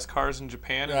drives fast cars in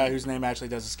Japan. Whose name actually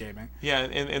does escape me. Yeah,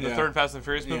 in the third Fast and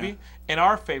Furious movie. Yeah. And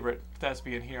our favorite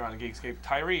thespian here on Geekscape,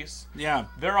 Tyrese. Yeah.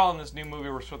 They're all in this new movie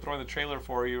we're throwing the trailer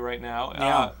for you right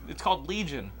now. It's called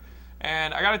Legion.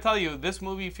 And I gotta tell you, this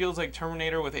movie feels like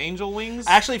Terminator with angel wings.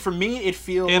 Actually, for me, it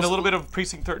feels... And a little bit of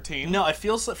Precinct 13. No, it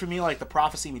feels for me like The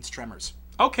Prophecy meets Tremors.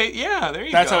 Okay, yeah, there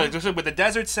you go. That's how it is. With the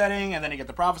desert setting, and then you get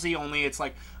the prophecy, only it's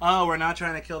like, oh, we're not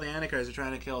trying to kill the Antichrist, we're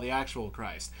trying to kill the actual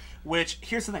Christ. Which,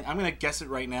 here's the thing, I'm going to guess it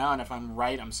right now, and if I'm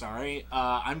right, I'm sorry.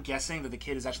 I'm guessing that the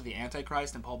kid is actually the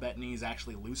Antichrist, and Paul Bettany is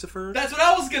actually Lucifer. That's what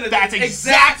I was going to do. That's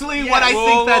exactly what I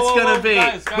think that's going to be.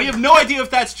 Guys. We have no idea if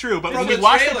that's true, but when we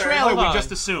watch the trailer, we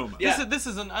just assume. Yeah. This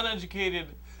is an uneducated...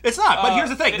 It's not, but here's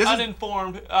the thing. This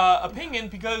uninformed opinion,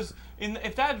 because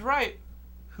if that's right,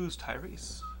 who's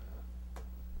Tyrese?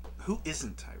 Who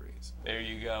isn't Tyrese? There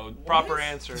you go. Proper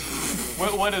answer.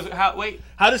 Wait.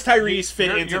 How does Tyrese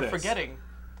fit into this? You're forgetting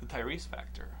the Tyrese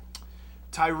factor.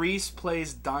 Tyrese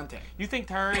plays Dante. You think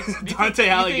Tyrese... Dante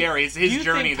Alighieri is his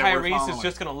journey that we're following. Tyrese is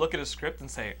just going to look at a script and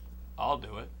say, I'll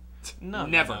do it? No.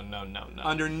 Never. No.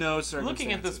 Under no circumstances.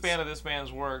 Looking at the span of this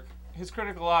man's work, his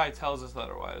critical eye tells us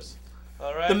otherwise.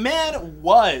 All right? The man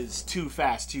was Too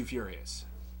Fast, Too Furious.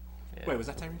 Yeah. Wait, was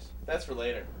that Tyrese? That's for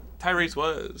later. Tyrese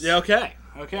was. Yeah, okay.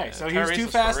 Yeah, so he was Too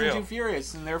Fast and Too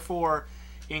Furious, and therefore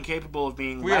incapable of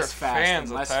being less fast and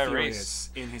less furious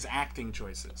in his acting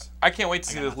choices. I can't wait to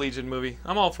see this Legion movie.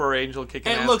 I'm all for Angel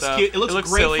kicking ass. It looks cute. It looks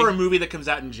great silly for a movie that comes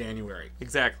out in January.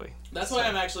 Exactly. That's why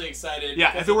I'm actually excited.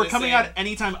 Yeah, if it were coming out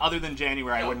anytime other than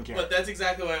January, I wouldn't care. But that's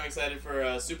exactly why I'm excited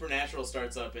for Supernatural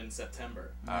starts up in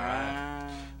September. All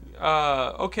right.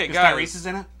 Okay, guys. Tyrese is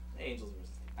in it? Angels versus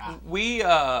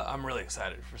I'm really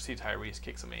excited to see Tyrese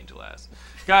kick some angel ass.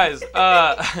 Guys,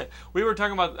 we were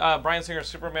talking about Bryan Singer's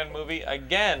Superman movie.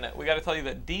 Again, we got to tell you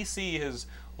that DC has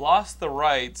lost the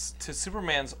rights to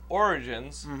Superman's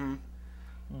origins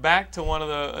back to one of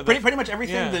the pretty much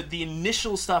everything, the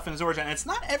initial stuff in his origin. And it's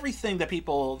not everything that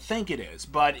people think it is,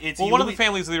 but it's one of the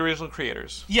families of the original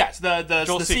creators. Yes, the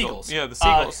Seagulls. Seagulls. Yeah, the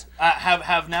Seagulls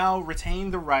have now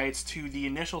retained the rights to the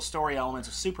initial story elements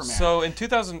of Superman. So in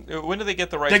 2000, when did they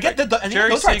get the rights? They get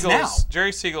rights now.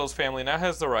 Jerry Siegel's family now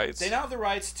has the rights. They now have the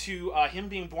rights to him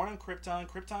being born on Krypton,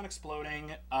 Krypton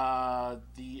exploding,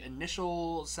 the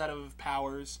initial set of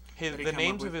powers. The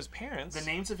names of his parents. The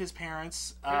names of his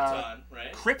parents. Krypton,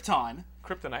 right? Kryptonite.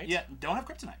 Yeah, don't have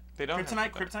kryptonite. They don't kryptonite.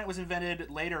 have Kryptonite was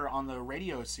invented later on the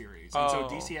radio series, and so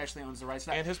DC actually owns the rights to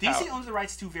that. And his DC owns the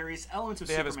rights to various elements of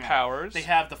Superman. They have his powers. They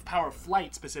have the power of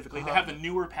flight specifically. They have the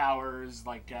newer powers,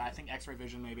 like I think X-ray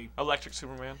vision, maybe. Electric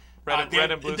Superman. Red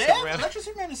and blue Superman. Electric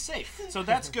Superman is safe, so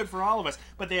that's good for all of us.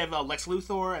 But they have Lex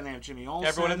Luthor, and they have Jimmy Olsen.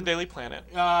 Everyone at the Daily Planet.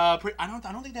 I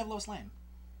don't think they have Lois Lane.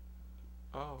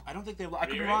 Oh. I don't think they have. I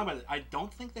could be wrong about it. I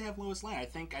don't think they have Lois Lane. I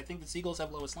think the Seagulls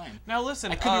have Lois Lane. Now listen,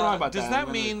 I could be wrong about does that.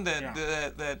 That mean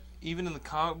that even in the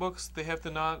comic books they have to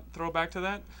not throw back to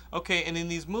that? Okay, and in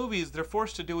these movies they're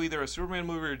forced to do either a Superman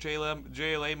movie or a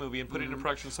JLA movie and put it into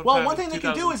production sometime. Well, one thing they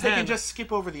can do is they can just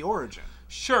skip over the origin.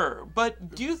 Sure,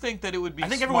 but do you think that it would be? I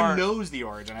think smart... everyone knows the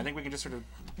origin. I think we can just sort of.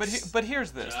 But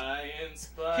here's this. Giant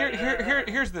spider.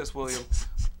 Here's this, William.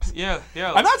 Yeah.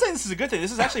 I'm not saying this is a good thing.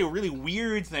 This is actually a really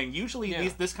weird thing. Usually,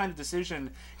 this kind of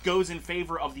decision goes in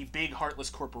favor of the big heartless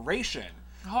corporation.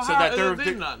 So that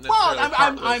they're not well,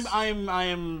 I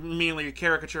am mainly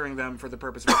caricaturing them for the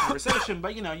purpose of the conversation.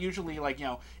 But usually,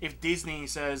 if Disney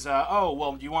says, "Oh,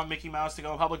 well, do you want Mickey Mouse to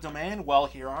go in public domain?" Well,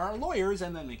 here are our lawyers,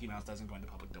 and then Mickey Mouse doesn't go into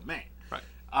public domain. Right.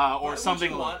 Or something.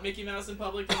 Would you want Mickey Mouse in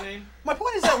public domain? My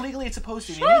point is that legally it's supposed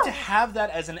to. Sure. You need to have that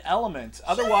as an element.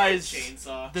 Otherwise,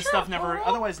 stuff never.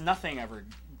 Otherwise, nothing ever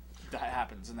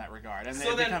happens in that regard. And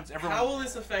so how will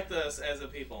this affect us as a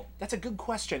people? That's a good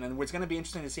question, and it's going to be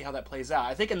interesting to see how that plays out.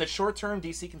 I think in the short term,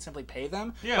 DC can simply pay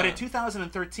them. Yeah. But in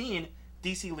 2013,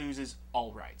 DC loses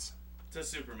all rights to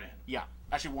Superman. Yeah,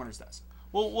 actually, Warner's does.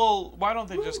 Well, why don't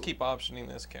they just keep optioning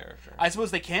this character? I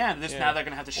suppose they can. Now they're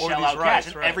going to have to shell out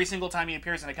cash. Right. Every single time he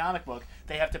appears in a comic book,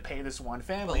 they have to pay this one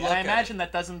family. And I imagine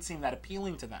that doesn't seem that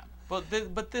appealing to them.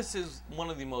 But this is one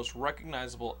of the most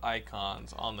recognizable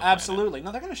icons on the Absolutely. planet.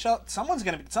 No, they're going to shell. Someone's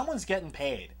getting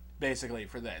paid basically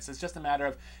for this. It's just a matter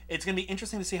of it's going to be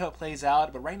interesting to see how it plays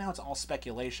out. But right now, it's all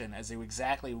speculation as to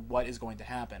exactly what is going to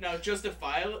happen. Now,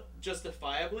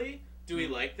 justifiably. Do we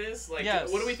like this?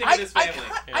 Yes. What do we think of this family?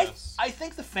 I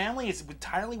think the family is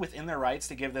entirely within their rights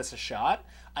to give this a shot.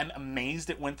 I'm amazed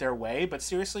it went their way, but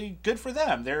seriously, good for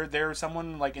them. They're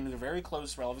someone in their very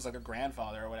close relatives, like their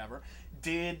grandfather or whatever,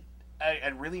 did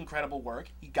a really incredible work.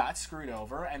 He got screwed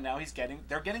over, and now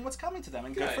they're getting what's coming to them,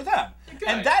 and good for them. Good.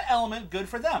 And that element, good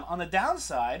for them. On the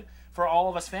downside, for all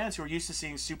of us fans who are used to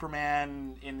seeing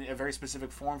Superman in a very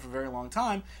specific form for a very long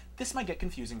time, this might get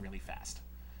confusing really fast.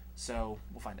 So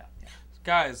we'll find out. Yeah.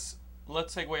 Guys,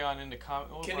 let's segue on into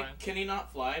comics. Can he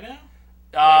not fly now?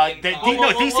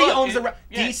 DC owns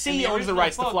the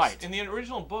rights to flight. In the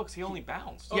original books, he only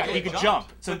bounced. Yeah, he could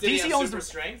jump. So DC owns the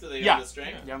strength. Do they have the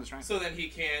strength? Yeah, the strength. So then he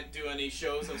can't do any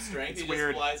shows of strength. He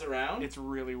just flies around. It's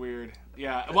really weird.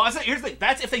 Yeah. Well, here's the thing.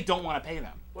 That's if they don't want to pay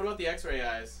them. What about the X-ray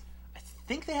eyes? I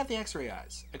think they have the X-ray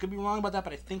eyes. I could be wrong about that,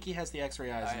 but I think he has the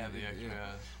X-ray eyes. I have the X-ray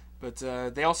eyes.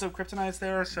 But they also have kryptonite's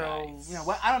there, so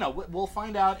I don't know. We'll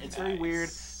find out. It's very weird.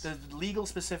 The legal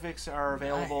specifics are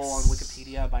available on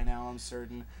Wikipedia by now, I'm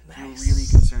certain. If you're really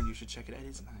concerned, you should check it out. It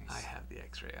is nice. I have the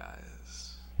X-ray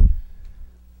eyes.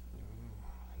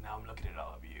 Now I'm looking at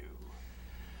all of you.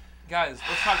 Guys,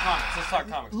 let's talk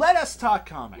comics. Let us talk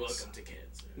comics. Welcome to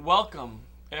kids. Welcome.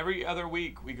 Every other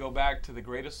week, we go back to the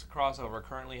greatest crossover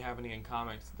currently happening in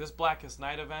comics. This Blackest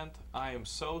Night event, I am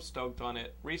so stoked on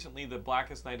it. Recently, the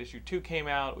Blackest Night issue 2 came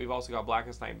out. We've also got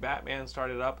Blackest Night Batman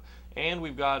started up. And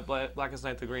we've got Blackest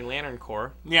Night the Green Lantern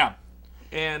Corps. Yeah.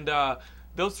 And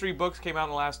those 3 books came out in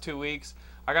the last 2 weeks.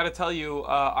 I got to tell you,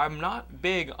 I'm not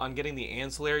big on getting the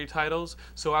ancillary titles,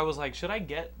 so I was like, should I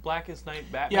get Blackest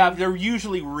Night Batman? Yeah, they're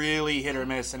usually really hit or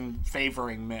miss and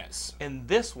favoring miss. And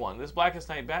this Blackest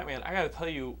Night Batman, I got to tell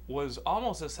you, was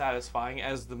almost as satisfying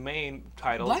as the main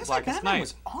title, Blackest Night. Batman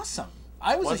was awesome.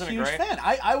 I was a huge fan.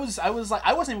 I was like,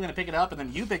 I wasn't even going to pick it up, and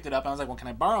then you picked it up, and I was like, well, can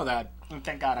I borrow that? And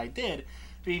thank God I did,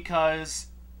 because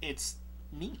it's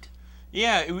neat.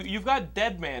 Yeah, you've got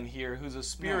Deadman here, who's a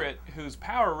spirit whose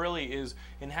power really is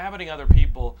inhabiting other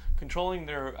people, controlling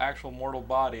their actual mortal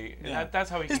body. And that's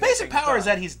how he. His basic power is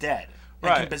that he's dead.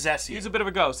 And can possess you. He's a bit of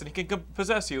a ghost, and he can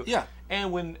possess you. Yeah.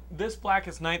 And when this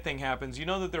Blackest Night thing happens, you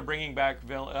know that they're bringing back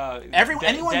anyone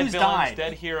dead who's villains, died,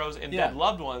 dead heroes, and dead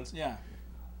loved ones. Yeah.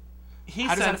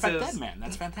 How does that affect Deadman?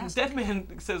 That's fantastic.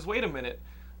 Deadman says, "Wait a minute."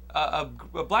 A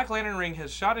Black Lantern ring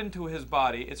has shot into his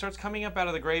body. It starts coming up out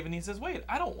of the grave, and he says, "Wait,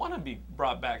 I don't want to be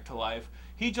brought back to life."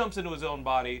 He jumps into his own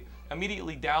body,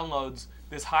 immediately downloads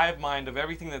this hive mind of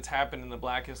everything that's happened in the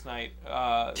Blackest Night.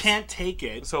 Can't take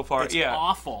it so far. It's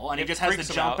awful, and he just has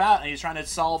to jump out, and he's trying to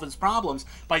solve his problems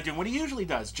by doing what he usually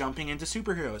does, jumping into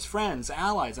superheroes, friends,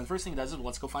 allies. And the first thing he does is,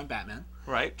 let's go find Batman.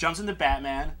 Right. Jumps into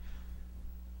Batman.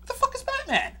 What the fuck is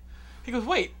Batman? He goes,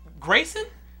 "Wait, Grayson?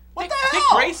 What the hell? Dick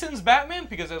Grayson's Batman?"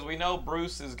 Because as we know,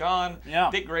 Bruce is gone. Yeah.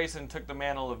 Dick Grayson took the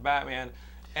mantle of Batman.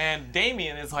 And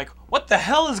Damian is like, "What the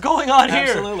hell is going on here?"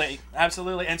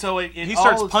 Absolutely. And so he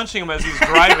starts punching him as he's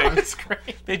driving. It's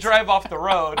great. They drive off the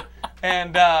road,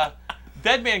 and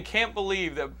Deadman can't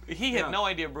believe that he had no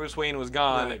idea Bruce Wayne was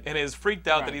gone, and is freaked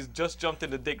out that he's just jumped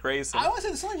into Dick Grayson. I was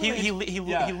saying something. He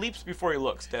leaps before he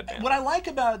looks. Deadman. What I like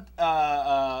about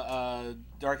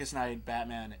Darkest Night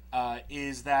Batman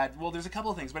is that, well, there's a couple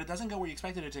of things, but it doesn't go where you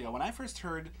expected it to go. When I first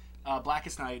heard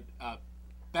Blackest Night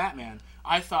Batman,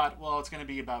 I thought, well, it's going to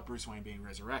be about Bruce Wayne being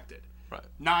resurrected. Right.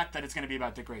 Not that it's going to be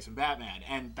about Dick Grayson Batman,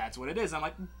 and that's what it is. I'm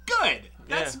like, good!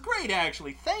 That's great,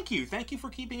 actually. Thank you. Thank you for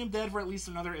keeping him dead for at least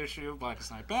another issue of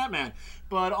Blackest Night Batman.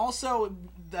 But also,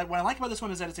 what I like about this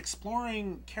one is that it's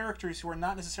exploring characters who are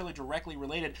not necessarily directly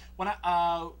related. When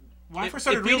I first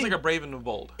started reading, it feels like a Brave and the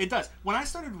Bold. It does. When I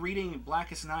started reading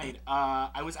Blackest Night,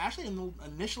 I was actually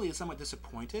initially somewhat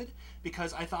disappointed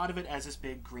because I thought of it as this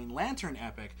big Green Lantern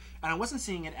epic, and I wasn't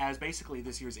seeing it as basically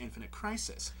this year's Infinite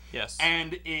Crisis. Yes.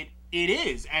 And it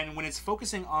is. And when it's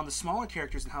focusing on the smaller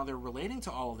characters and how they're relating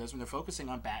to all of this, when they're focusing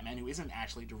on Batman, who isn't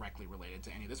actually directly related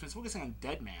to any of this, when it's focusing on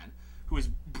Deadman, who is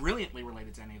brilliantly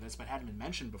related to any of this but hadn't been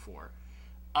mentioned before,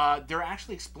 they're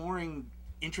actually exploring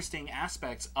interesting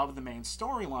aspects of the main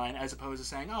storyline as opposed to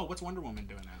saying, oh, what's Wonder Woman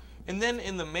doing now? And then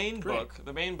in the main book,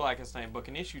 the main Blackest Night book,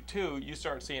 in issue 2, you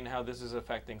start seeing how this is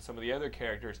affecting some of the other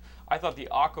characters. I thought the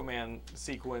Aquaman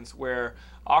sequence where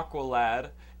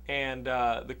Aqualad and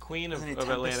the Queen of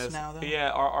Atlantis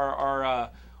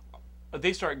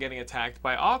they start getting attacked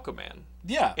by Aquaman.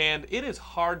 Yeah. And it is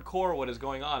hardcore what is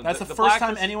going on. That's the first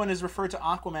time anyone has referred to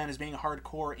Aquaman as being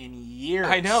hardcore in years.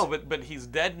 I know, but he's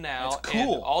dead now. That's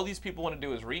cool. And all these people want to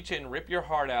do is reach in, rip your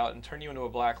heart out, and turn you into a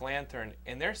Black Lantern.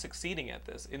 And they're succeeding at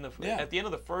this. At the end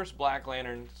of the first Black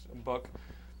Lantern book,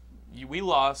 we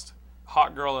lost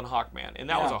Hawkgirl and Hawkman, and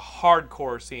that was a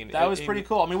hardcore scene. That was pretty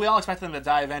cool. I mean, we all expected them to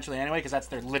die eventually anyway, because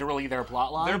that's literally their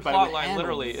plot line. Their plot line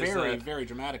literally is very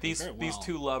dramatic. These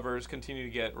two lovers continue to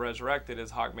get resurrected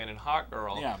as Hawkman and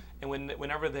Hawkgirl. Yeah. And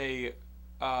whenever they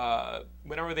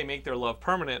make their love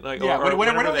permanent,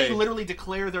 whenever they literally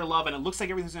declare their love, and it looks like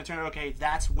everything's going to turn out okay,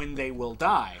 that's when they will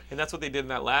die. And that's what they did in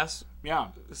that last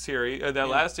series,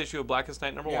 last issue of Blackest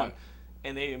Night #1.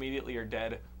 And they immediately are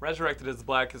dead, resurrected as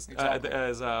Black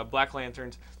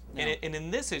Lanterns. Yeah. And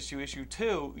in this issue, issue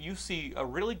 2, you see a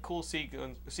really cool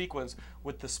sequence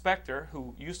with the Spectre,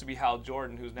 who used to be Hal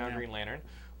Jordan, who's now Green Lantern.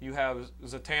 You have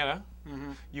Zatanna.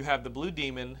 Mm-hmm. You have the Blue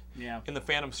Demon. Yeah. And the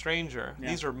Phantom Stranger. Yeah.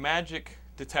 These are magic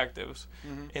detectives,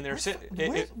 and they're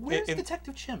where's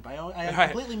Detective Chimp? I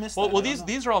completely missed that. Well,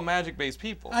 these are all magic-based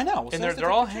people. I know. And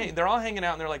they're all hanging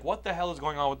out, and they're like, "What the hell is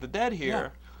going on with the dead here?" Yeah.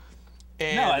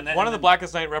 And one of the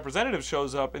Blackest Night representatives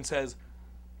shows up and says,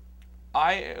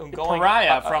 "I am going."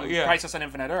 Pariah from Crisis on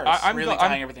Infinite Earths.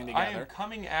 Tying everything together. I am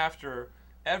coming after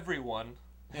everyone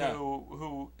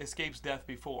who escapes death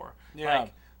before. Yeah.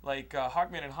 Like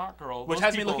Hawkman and Hawkgirl. Which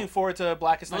has me looking forward to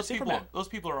Blackest Night Superman. Those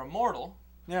people are immortal.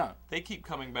 Yeah. They keep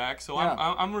coming back, so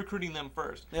I'm recruiting them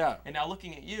first. Yeah. And now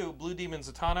looking at you, Blue Demon,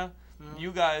 Zatanna,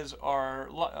 you guys are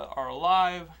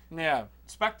alive. Yeah.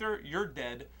 Spectre, you're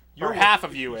dead. Half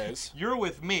of you is. You're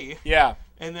with me. Yeah.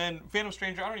 And then Phantom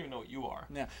Stranger, I don't even know what you are.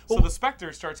 Yeah. So the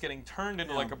Spectre starts getting turned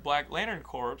into like a Black Lantern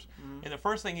corpse, and the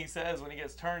first thing he says when he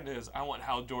gets turned is, "I want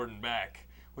Hal Jordan back,"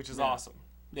 which is awesome.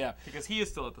 Yeah. Because he is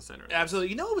still at the center. Absolutely.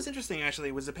 You know what was interesting,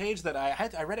 actually, was a page that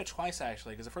I read it twice,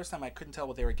 actually, because the first time I couldn't tell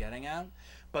what they were getting at.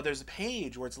 But there's a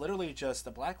page where it's literally just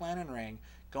the Black Lantern ring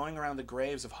going around the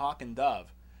graves of Hawk and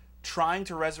Dove, trying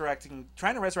to resurrect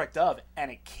Dove,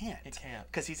 and it can't. It can't.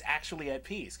 Because he's actually at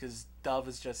peace, because Dove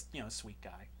is just, a sweet guy.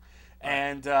 Right.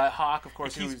 And Hawk, of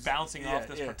course, he's bouncing off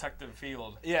this protective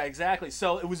field. Yeah, exactly.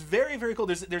 So it was very, very cool.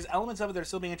 There's elements of it that are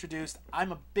still being introduced.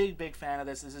 I'm a big fan of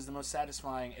this. This is the most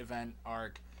satisfying event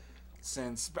arc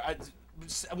since.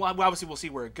 Well, obviously we'll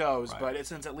see where it goes, Right. but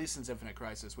it's at least since Infinite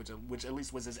Crisis, which at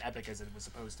least was as epic as it was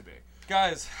supposed to be.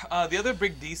 Guys, the other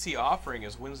big DC offering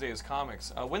is Wednesday's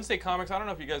Comics. Wednesday Comics, I don't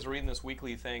know if you guys are reading this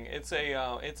weekly thing. It's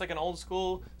like an old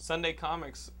school Sunday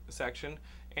comics section,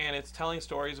 and it's telling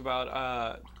stories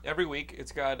about every week.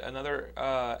 It's got another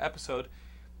episode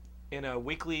in a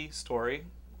weekly story,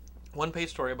 one-page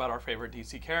story about our favorite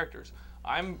DC characters.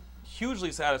 I'm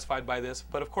hugely satisfied by this,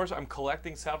 but of course I'm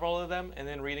collecting several of them and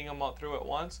then reading them all through at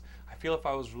once. I feel if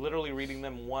I was literally reading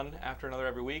them one after another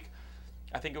every week,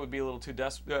 I think it would be a little too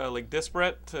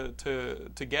disparate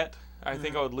to get. I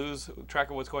think I would lose track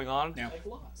of what's going on. Yeah. Like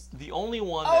Lost. The only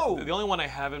one the only one I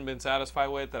haven't been satisfied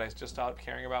with that I just stopped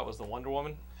caring about was the Wonder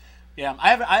Woman. Yeah, I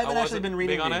haven't actually been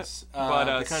reading big on these, it,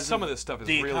 but because some of this stuff is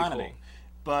the really economy. cool.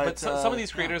 But Some of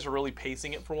these creators are really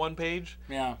pacing it for one page,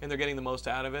 Yeah. and they're getting the most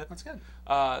out of it. That's good.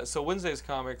 So Wednesday's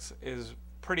Comics is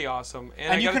pretty awesome,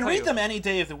 And you can read them any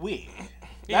day of the week. Yeah, That's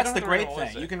you the don't have to read great them on thing.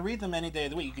 Wednesday. You can read them any day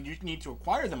of the week. You need to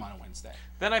acquire them on a Wednesday.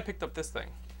 Then I picked up this thing.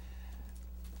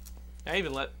 I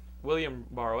even let William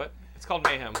borrow it. It's called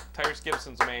Mayhem. Tyrese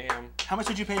Gibson's Mayhem. How much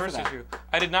did you pay First for that? issue.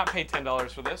 I did not pay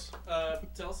 $10 for this.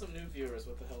 Tell some new viewers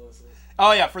what the hell this is.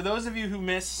 Oh yeah, for those of you who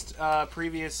missed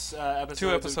previous episodes,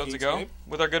 2 episodes of ago, Geekscape,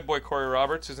 with our good boy Corey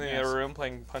Roberts, who's in the Yes. other room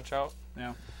playing Punch-Out.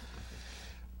 Yeah.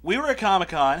 We were at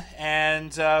Comic-Con,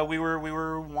 and we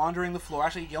were wandering the floor.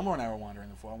 Actually, Gilmore and I were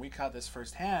wandering the floor, and we caught this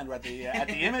firsthand. We're at the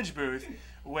Image booth,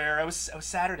 where it was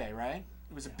Saturday, right?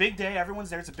 It was a big day.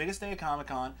 Everyone's there. It's the biggest day of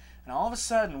Comic-Con, and all of a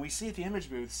sudden, we see at the Image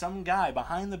booth some guy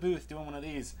behind the booth doing one of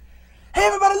these. Hey,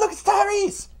 everybody, look, it's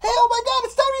Tyrese! Hey, oh my God,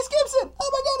 it's Tyrese Gibson! Oh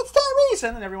my God, it's Tyrese!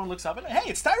 And then everyone looks up and, hey,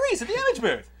 it's Tyrese at the Image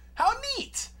booth! How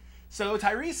neat! So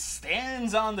Tyrese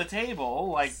stands on the table,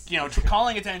 like,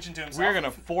 calling attention to himself. We're going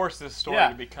to force this story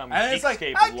to become And it's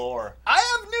Geekscape like, lore. I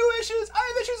have new issues!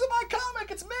 I have issues of my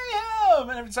comic! It's Mayhem!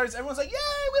 And everyone's like,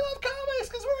 yay, we love comics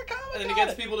because we're a comic And then he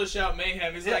gets people to shout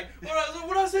Mayhem. He's like,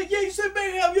 what I say? Yeah, you said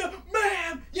Mayhem! Yeah,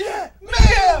 Mayhem! Yeah,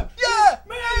 Mayhem! Yeah!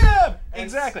 Mayhem! And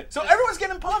Exactly. So everyone's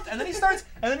getting pumped, and then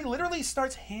he literally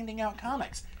starts handing out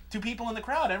comics to people in the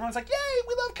crowd. Everyone's like, yay,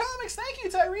 we love comics. Thank you,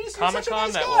 Tyrese. You're such a Comic-Con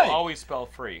nice that guy. will always spell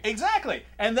free. Exactly.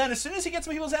 And then as soon as he gets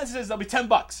in people's hands, he says, there'll be $10.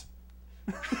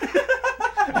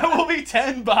 That will be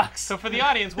 $10. So for the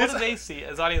audience, what do they see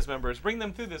as audience members? Bring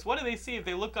them through this. What do they see if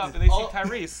they look up and they see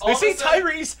Tyrese? They see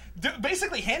Tyrese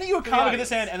basically handing you a comic in his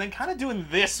hand and then kind of doing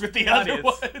this with the other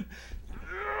audience. one.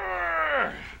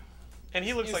 And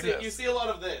he looks You like see, this. you see a lot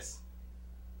of this.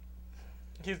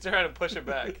 He's trying to push it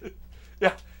back.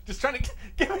 Yeah, just trying to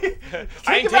give me.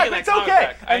 I ain't it back. taking that It's comic okay.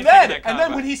 back. I And ain't taking then, that comic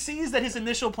when back. he sees that his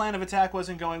initial plan of attack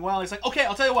wasn't going well, he's like, okay,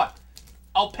 I'll tell you what.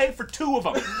 I'll pay for 2 of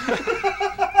them.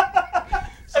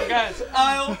 So guys,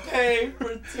 I'll pay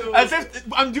for 2. As if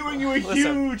I'm doing you a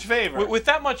huge favor. with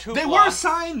that much hoopla, They were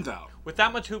signed though. with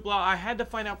that much hoopla, I had to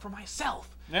find out for myself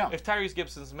Yeah. if Tyrese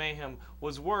Gibson's Mayhem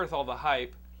was worth all the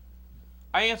hype.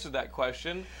 I answered that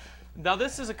question. Now,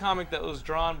 this is a comic that was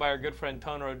drawn by our good friend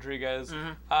Tone Rodriguez.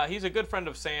 He's a good friend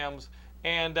of Sam's.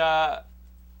 And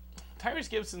Tyrese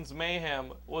Gibson's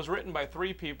Mayhem was written by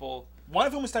 3 people. One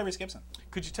of whom was Tyrese Gibson.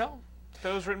 Could you tell that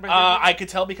it was written by 3 people? I could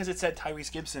tell because it said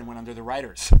Tyrese Gibson went under the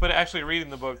writers. But actually reading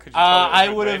the book, could you tell it was I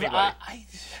written would by have. anybody?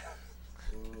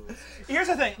 Here's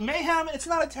the thing, Mayhem. It's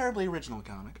not a terribly original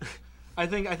comic. I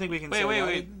think we can say.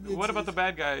 Wait. What about the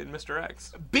bad guy in Mr.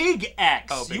 X? Big X?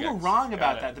 Oh, Big you were X. wrong Got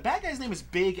about it. that. The bad guy's name is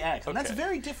Big X, and that's Okay.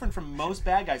 very different from most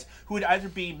bad guys who would either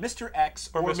be Mr. X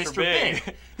or Mr. Big.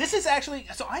 Big. This is actually.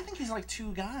 So I think he's like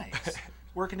 2 guys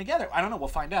working together. I don't know. We'll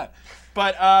find out.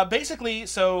 But basically,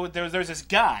 so there's this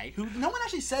guy who no one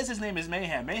actually says his name is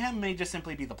Mayhem. Mayhem may just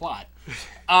simply be the plot.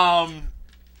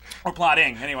 Or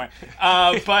plotting, anyway.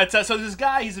 So there's this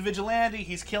guy, he's a vigilante,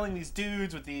 he's killing these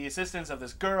dudes with the assistance of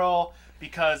this girl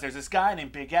because there's this guy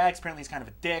named Big X, apparently he's kind of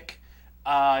a dick.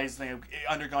 He's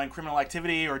undergoing criminal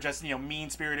activity or just,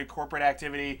 mean-spirited corporate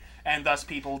activity, and thus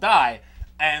people die.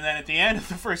 And then at the end of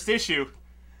the first issue,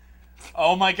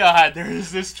 oh my god, there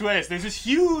is this twist. There's this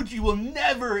huge, you will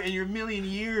never in your million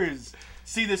years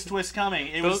see this twist coming.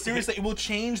 It will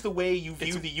change the way you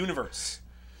view the universe.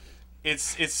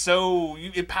 It's so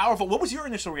powerful. What was your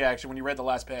initial reaction when you read the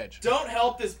last page? Don't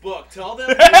help this book. Tell them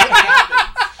what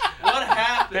happened. What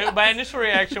happened? My initial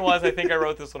reaction was, I think I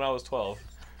wrote this when I was 12.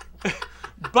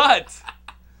 But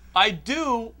I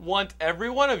do want every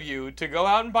one of you to go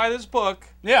out and buy this book.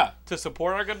 Yeah. To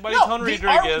support our good buddy Tone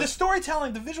Rodriguez. The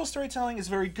storytelling, the visual storytelling is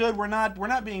very good. We're not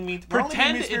being mean.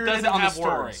 Pretend it doesn't have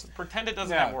words. Pretend it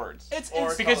doesn't have words. It's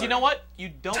because you know what? You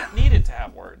don't need it to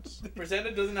have words. Pretend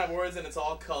it doesn't have words and it's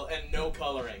all and no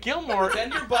coloring. Gilmore.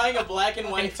 Pretend you're buying a black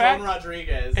and white Tone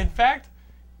Rodriguez. In fact,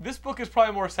 this book is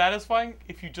probably more satisfying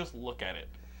if you just look at it.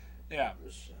 Yeah.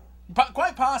 But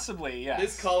quite possibly, yes.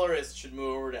 This colorist should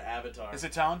move over to Avatar. Is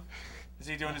it Tone? Is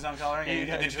he doing his own coloring?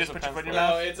 Did you just put your foot in your No,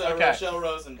 mouth? it's Rochelle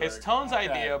Rosenberg. It's Tone's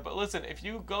idea, but listen, if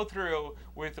you go through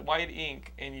with white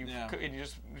ink and you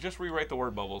just rewrite the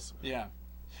word bubbles. Yeah.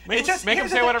 Make him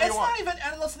say whatever you want. It's not even,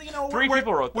 and listen, you know, Three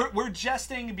people wrote that. We're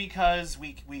jesting because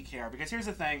we care. Because here's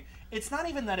the thing, it's not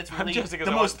even that it's really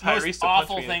the most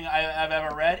awful thing I've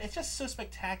ever read. It's just so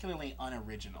spectacularly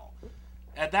unoriginal.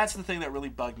 And that's the thing that really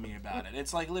bugged me about it.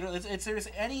 It's like literally, there's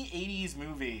any '80s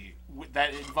movie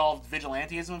that involved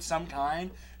vigilantism of some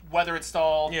kind, whether it's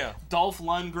called Dolph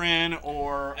Lundgren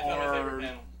or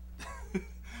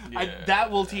that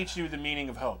will teach you the meaning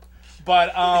of hope.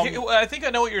 But I think I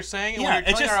know what you're saying. And what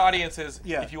you're telling our audience is,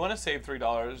 if you want to save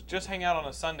 $3, just hang out on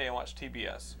a Sunday and watch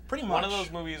TBS. Pretty much. One of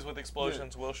those movies with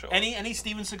explosions will show up. Any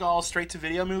Steven Seagal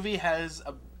straight-to-video movie has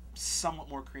a somewhat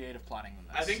more creative plotting than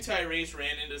this. I think Tyrese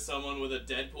ran into someone with a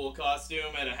Deadpool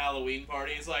costume at a Halloween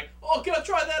party. He's like, "Oh, can I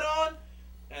try that on?"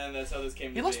 And that's how this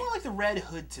came to be. He looks more like the Red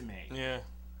Hood to me. Yeah.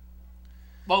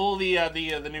 Well,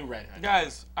 the new Red Hood.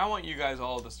 Guys, I want you guys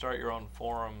all to start your own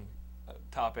forum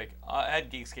topic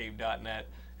at Geekscape.net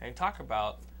and talk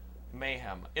about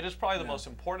Mayhem. It is probably the most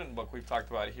important book we've talked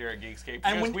about here at Geekscape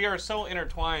because we are so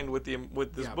intertwined with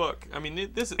this book. I mean,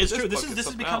 it's true. This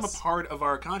has become a part of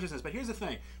our consciousness. But here's the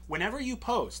thing: whenever you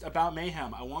post about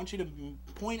Mayhem, I want you to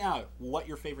point out what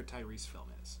your favorite Tyrese film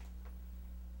is.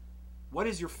 What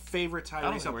is your favorite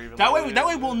Tyrese film? That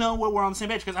way we'll know where we're on the same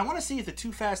page. Because I want to see if the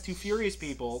Too Fast, Too Furious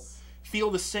people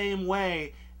feel the same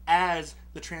way as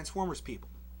the Transformers people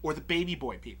or the Baby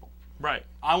Boy people. Right.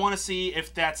 I want to see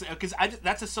if that's because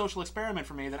that's a social experiment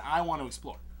for me that I want to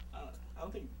explore. I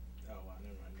don't think. Oh wow,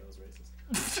 never mind. That was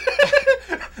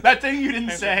racist. That thing you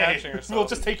didn't say. We'll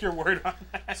just take your word on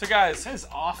that. So guys, that is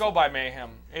awful. Go buy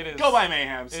Mayhem. It is. Go buy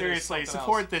Mayhem. Seriously,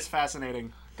 support this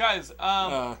fascinating guys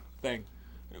thing.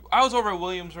 I was over at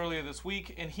Williams earlier this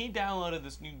week, and he downloaded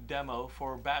this new demo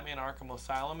for Batman Arkham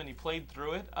Asylum, and he played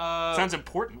through it. Sounds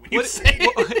important when you say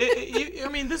it. I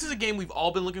mean, this is a game we've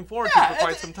all been looking forward to for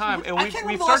quite some time. And we've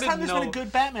started the last time there's been a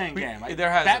good Batman game. There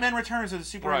has. Batman Returns of the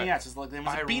Super NES. It was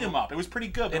a beat-em-up. It was pretty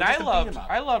good. And I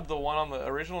loved the one on the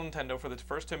original Nintendo for the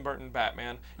first Tim Burton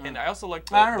Batman, and I also liked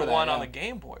the one on the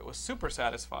Game Boy. It was super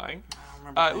satisfying.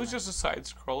 It was just a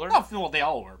side-scroller. Oh, well, they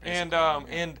all were,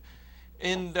 basically.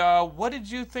 And what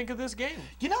did you think of this game?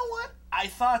 You know what? I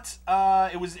thought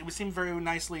it seemed very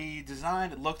nicely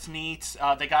designed. It looked neat.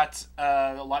 They got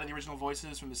a lot of the original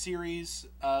voices from the series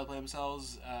play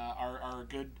themselves. Our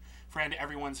good friend,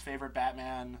 everyone's favorite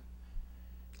Batman,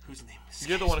 whose name is.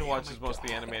 You're the one who watches most of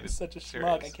the animated such a series.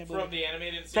 Schmuck. I can't believe from the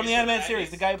animated series. From the animated series,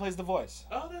 the guy who plays the voice.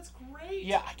 Oh, that's great.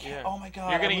 Yeah, I can't. Oh my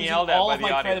god. You're getting yelled at by the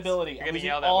audience. Credibility. You're getting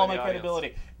yelled at all by my the credibility.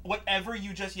 Audience. Whatever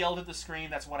you just yelled at the screen,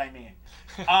 that's what I mean.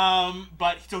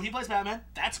 But so he plays Batman.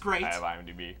 That's great. I have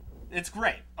IMDb. It's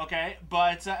great, okay?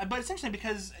 But essentially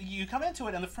because you come into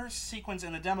it and the first sequence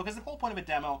in the demo, because the whole point of a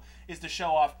demo is to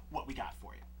show off what we got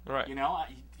for you. Right. You know,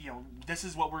 this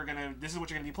is what you're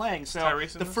gonna be playing. So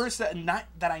Tyrese the first not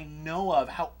that I know of.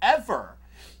 However,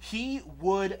 he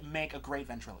would make a great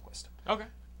ventriloquist. Okay.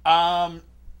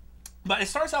 But it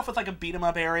starts off with like a beat 'em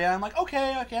up area. I'm like,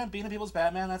 okay, I'm beating people's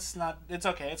Batman. It's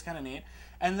okay. It's kind of neat.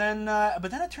 And then,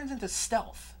 but then it turns into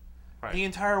stealth. Right. The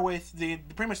entire way,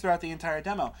 pretty much throughout the entire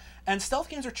demo. And stealth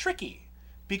games are tricky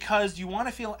because you want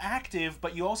to feel active,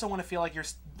 but you also want to feel like you're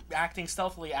acting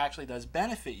stealthily actually does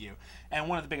benefit you. And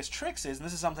one of the biggest tricks is, and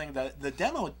this is something that the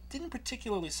demo didn't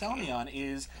particularly sell me on,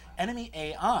 is enemy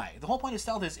AI. The whole point of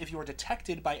stealth is if you are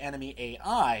detected by enemy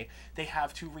AI, they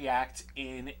have to react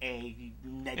in a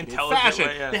negative fashion.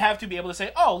 Way, yeah. They have to be able to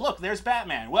say, oh, look, there's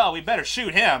Batman. Well, we better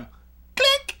shoot him.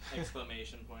 Click!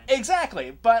 Exclamation point.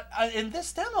 Exactly. But in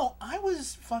this demo, I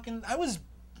was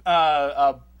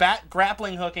bat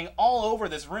grappling hooking all over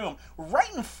this room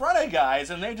right in front of guys,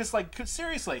 and they just like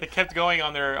seriously. They kept going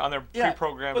on their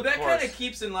pre-programmed But that course. kind of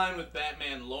keeps in line with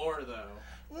Batman lore, though.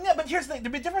 Yeah, but here's the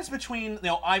difference between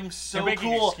I'm so They're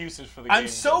making cool. excuses for the I'm game,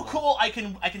 so cool. I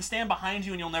can stand behind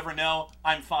you and you'll never know.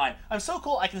 I'm fine. I'm so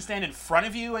cool. I can stand in front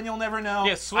of you and you'll never know.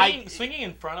 Yeah, swinging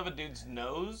in front of a dude's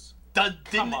nose.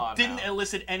 Didn't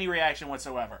elicit any reaction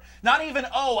whatsoever. Not even,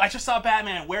 oh, I just saw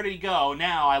Batman. Where did he go?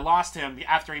 Now I lost him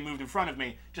after he moved in front of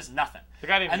me. Just nothing. The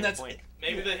guy didn't even blink.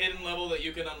 Maybe the hidden level that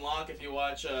you can unlock if you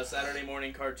watch Saturday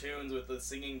morning cartoons with the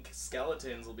singing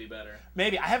skeletons will be better.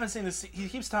 Maybe. I haven't seen this. He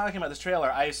keeps talking about this trailer.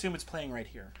 I assume it's playing right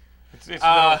here.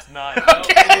 No, it's not.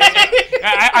 Okay.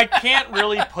 I can't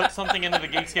really put something into the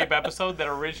Geekscape episode that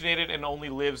originated and only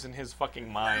lives in his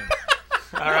fucking mind.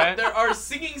 All right. There are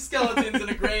singing skeletons in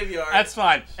a graveyard. That's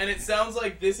fine. And it sounds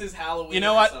like this is Halloween. You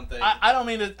know what? Or something. I don't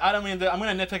mean to. I'm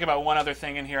going to nitpick about one other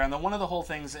thing in here, and one of the whole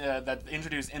things that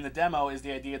introduced in the demo is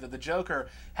the idea that the Joker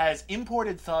has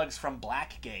imported thugs from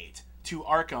Blackgate to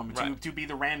Arkham to be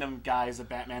the random guys that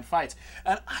Batman fights.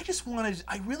 And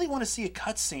I really want to see a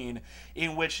cutscene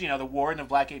in which, the warden of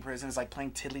Blackgate Prison is like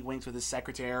playing tiddlywinks with his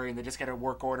secretary, and they just get a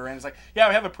work order, and it's like, yeah,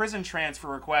 we have a prison transfer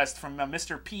request from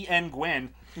Mr. P.N.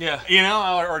 Gwynn. Yeah.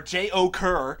 Or J.O.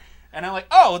 Kerr. And I'm like,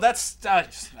 oh, that's...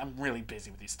 I'm really busy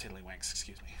with these tiddlywinks,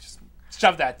 excuse me. Just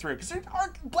shove that through. Because there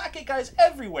are Blackgate guys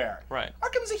everywhere. Right.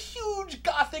 Arkham's a huge,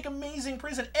 gothic, amazing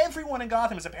prison. Everyone in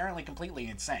Gotham is apparently completely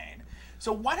insane.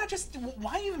 So why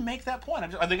even make that point?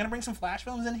 Are they going to bring some Flash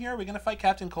films in here? Are we going to fight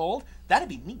Captain Cold? That'd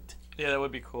be neat. Yeah, that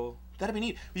would be cool. That'd be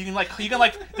neat. You can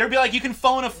there'd be like, you can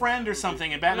phone a friend or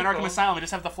something in Batman Arkham Asylum and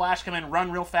just have the Flash come in,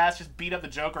 run real fast, just beat up the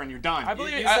Joker, and you're done. I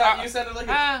believe you sounded like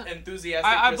an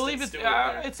enthusiastic. I believe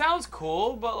it sounds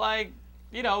cool, but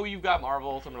you've got Marvel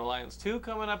Ultimate Alliance 2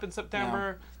 coming up in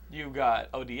September. Yeah. You've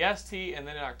got ODST, and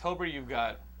then in October you've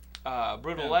got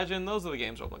Brutal Legend. Those are the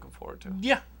games I'm looking forward to.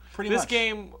 Yeah, pretty much. This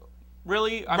game.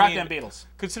 Really? Rock them Beatles.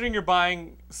 Considering you're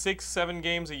buying 6-7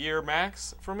 games a year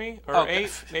max for me, or 8,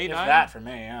 9? That for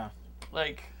me, yeah.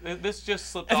 This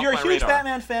just slipped off my radar. If you're a huge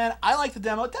Batman fan, I like the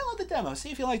demo. Download the demo. See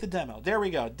if you like the demo. There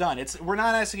we go. Done. We're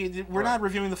not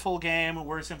reviewing the full game.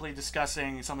 We're simply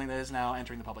discussing something that is now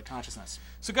entering the public consciousness.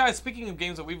 So, guys, speaking of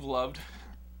games that we've loved,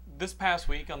 this past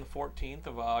week on the 14th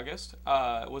of August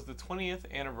was the 20th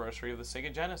anniversary of the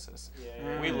Sega Genesis.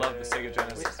 Yeah. We love the Sega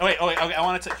Genesis. Wait, okay, I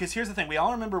want to, because here's the thing. We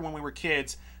all remember when we were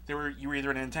kids, you were either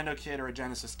a Nintendo kid or a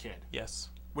Genesis kid. Yes.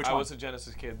 Which one? I was a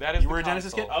Genesis kid. That is. You were a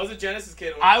Genesis kid? I was a Genesis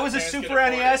kid. I was a Super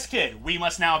NES kid. We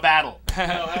must now battle. No,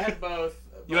 I had both.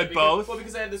 You had both? Well,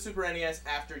 because I had the Super NES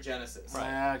after Genesis.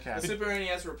 Right. Okay. The Super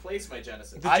NES replaced my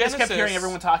Genesis. I just kept hearing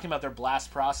everyone talking about their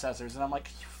blast processors, and I'm like,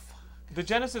 the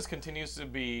Genesis continues to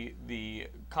be the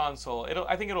console.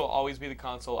 I think it'll always be the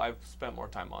console I've spent more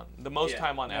time on. The most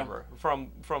time on ever.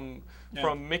 From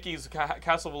Mickey's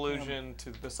Castle of Illusion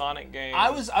to the Sonic games. I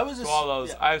was to all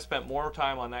those. I've spent more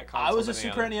time on that console. I was a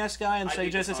Super NES guy, and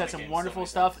Sega Genesis had some wonderful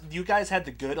stuff. You guys had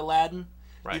the good Aladdin.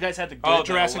 Right. You guys had the good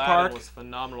Jurassic Park. Was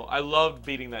phenomenal. I loved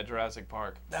beating that Jurassic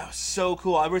Park. That was so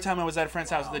cool. Every time I was at a friend's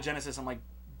house with the Genesis, I'm like,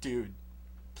 dude,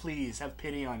 please have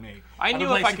pity on me. I've been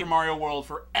playing Super Mario World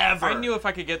forever. I knew if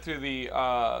I could get through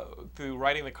through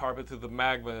riding the carpet through the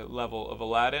magma level of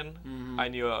Aladdin, I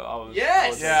knew I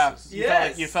was.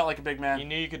 You felt like a big man. You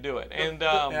knew you could do it, and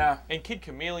and Kid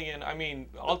Chameleon. I mean,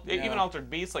 even Altered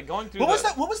Beast, like going through. What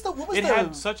was the? It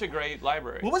had such a great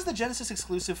library. What was the Genesis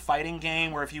exclusive fighting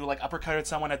game where if you uppercutted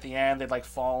someone at the end, they'd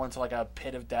fall into a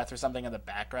pit of death or something in the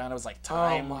background? It was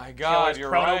Time. Oh my God, you're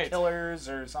right. Killers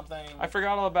or something. I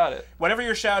forgot all about it. Whenever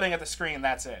you're shouting at the screen,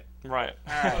 that's it. Right.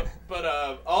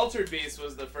 But Altered Beast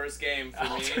was the first game for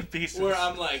me where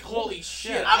I'm like, holy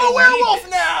shit, I'm a werewolf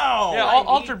now! Yeah,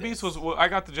 Altered Beast was. I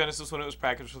got the Genesis when it was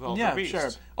packaged with Altered Beast. Yeah,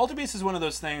 sure. Altered Beast is one of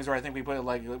those things where I think we put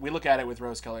we look at it with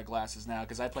rose-colored glasses now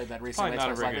because I played that recently.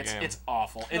 Not a very good game. It's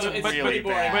awful. It's really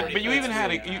bad. But you even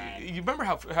had you remember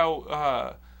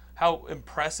how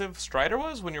impressive Strider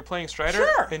was when you're playing Strider?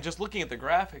 Sure. And just looking at the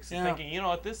graphics and thinking, you know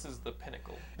what, this is the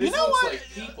pinnacle. This looks like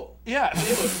people. Yeah.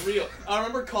 It looks real. I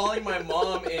remember calling my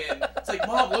mom in. It's like,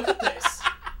 Mom, look at this.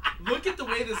 Look at the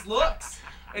way this looks.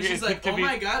 And she's like, oh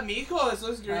my God, Miko, this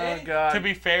looks great. Oh, God. To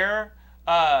be fair,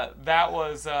 that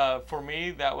was, for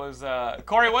me, that was,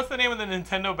 Corey, what's the name of the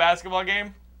Nintendo basketball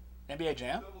game? NBA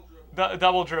Jam?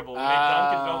 Double Dribble. When they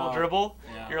dunk and double dribble,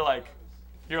 you're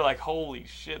like, holy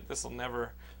shit, this will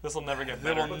never get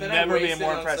better. It will never be a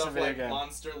more impressive video game.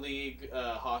 Monster League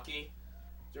hockey.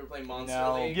 Did you ever play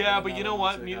Monster League? Yeah, but you know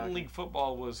what? Mutant League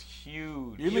football was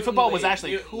huge. Mutant League football was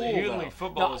actually cool. Mutant League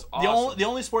football was awesome. The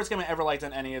only sports game I ever liked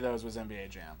on any of those was NBA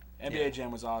Jam. NBA Jam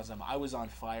was awesome. I was on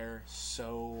fire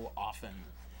so often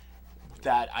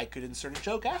that I could insert a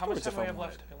joke afterwards if I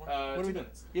wanted. What are we doing?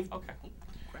 Okay.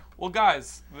 Well,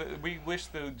 guys, we wish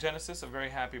the Genesis a very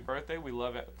happy birthday. We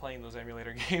love playing those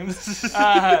emulator games.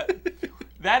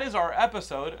 That is our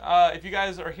episode. If you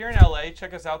guys are here in LA,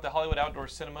 check us out, the Hollywood Outdoor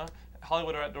Cinema,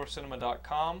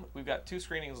 HollywoodOutdoorCinema.com. We've got 2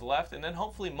 screenings left, and then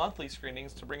hopefully monthly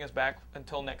screenings to bring us back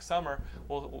until next summer.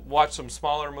 We'll watch some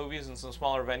smaller movies and some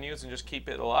smaller venues and just keep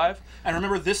it alive. And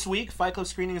remember, this week, Fight Club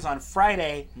screening is on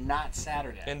Friday, not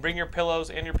Saturday. And bring your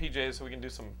pillows and your PJs so we can do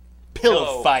some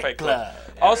Pillow Fight Club.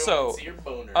 Also,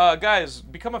 guys,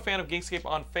 become a fan of Geekscape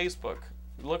on Facebook.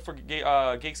 Look for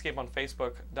Geekscape on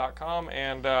Facebook.com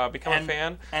and become a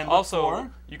fan. And also,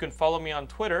 you can follow me on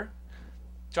Twitter,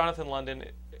 Jonathan London,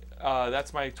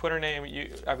 That's my Twitter name.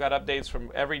 I've got updates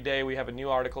from every day. We have a new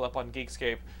article up on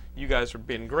Geekscape. You guys have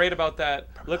been great about that.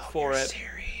 Look for it.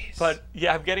 Series. But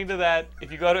yeah, I'm getting to that.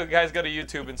 If you go to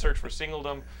YouTube and search for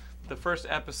Singledom, the first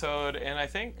episode, and I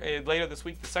think later this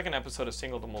week the second episode of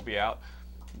Singledom will be out.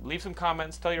 Leave some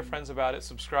comments. Tell your friends about it.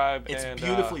 Subscribe. It's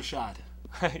beautifully shot.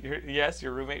 Yes,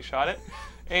 your roommate shot it.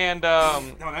 And no,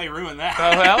 now you ruined that.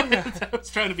 Oh well. I was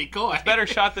trying to be coy. It's better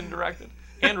shot than directed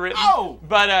and written. Oh!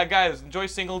 But guys, enjoy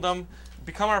Singledom.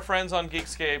 Become our friends on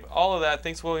Geekscape. All of that.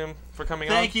 Thanks, William, for coming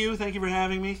on. Thank you. Thank you for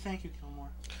having me. Thank you, Gilmore.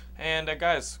 And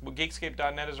guys,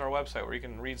 Geekscape.net is our website where you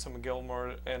can read some of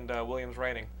Gilmore and William's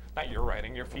writing. Not your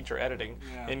writing, your feature editing.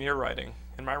 Yeah. In your writing.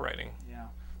 In my writing. Yeah.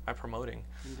 My promoting.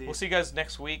 Indeed. We'll see you guys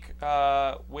next week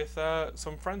with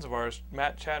some friends of ours,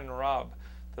 Matt, Chad, and Rob.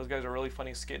 Those guys are really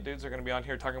funny skit dudes. They're going to be on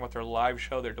here talking about their live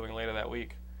show they're doing later that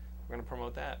week. We're going to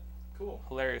promote that. Cool.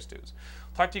 Hilarious dudes.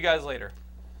 Talk to you guys later.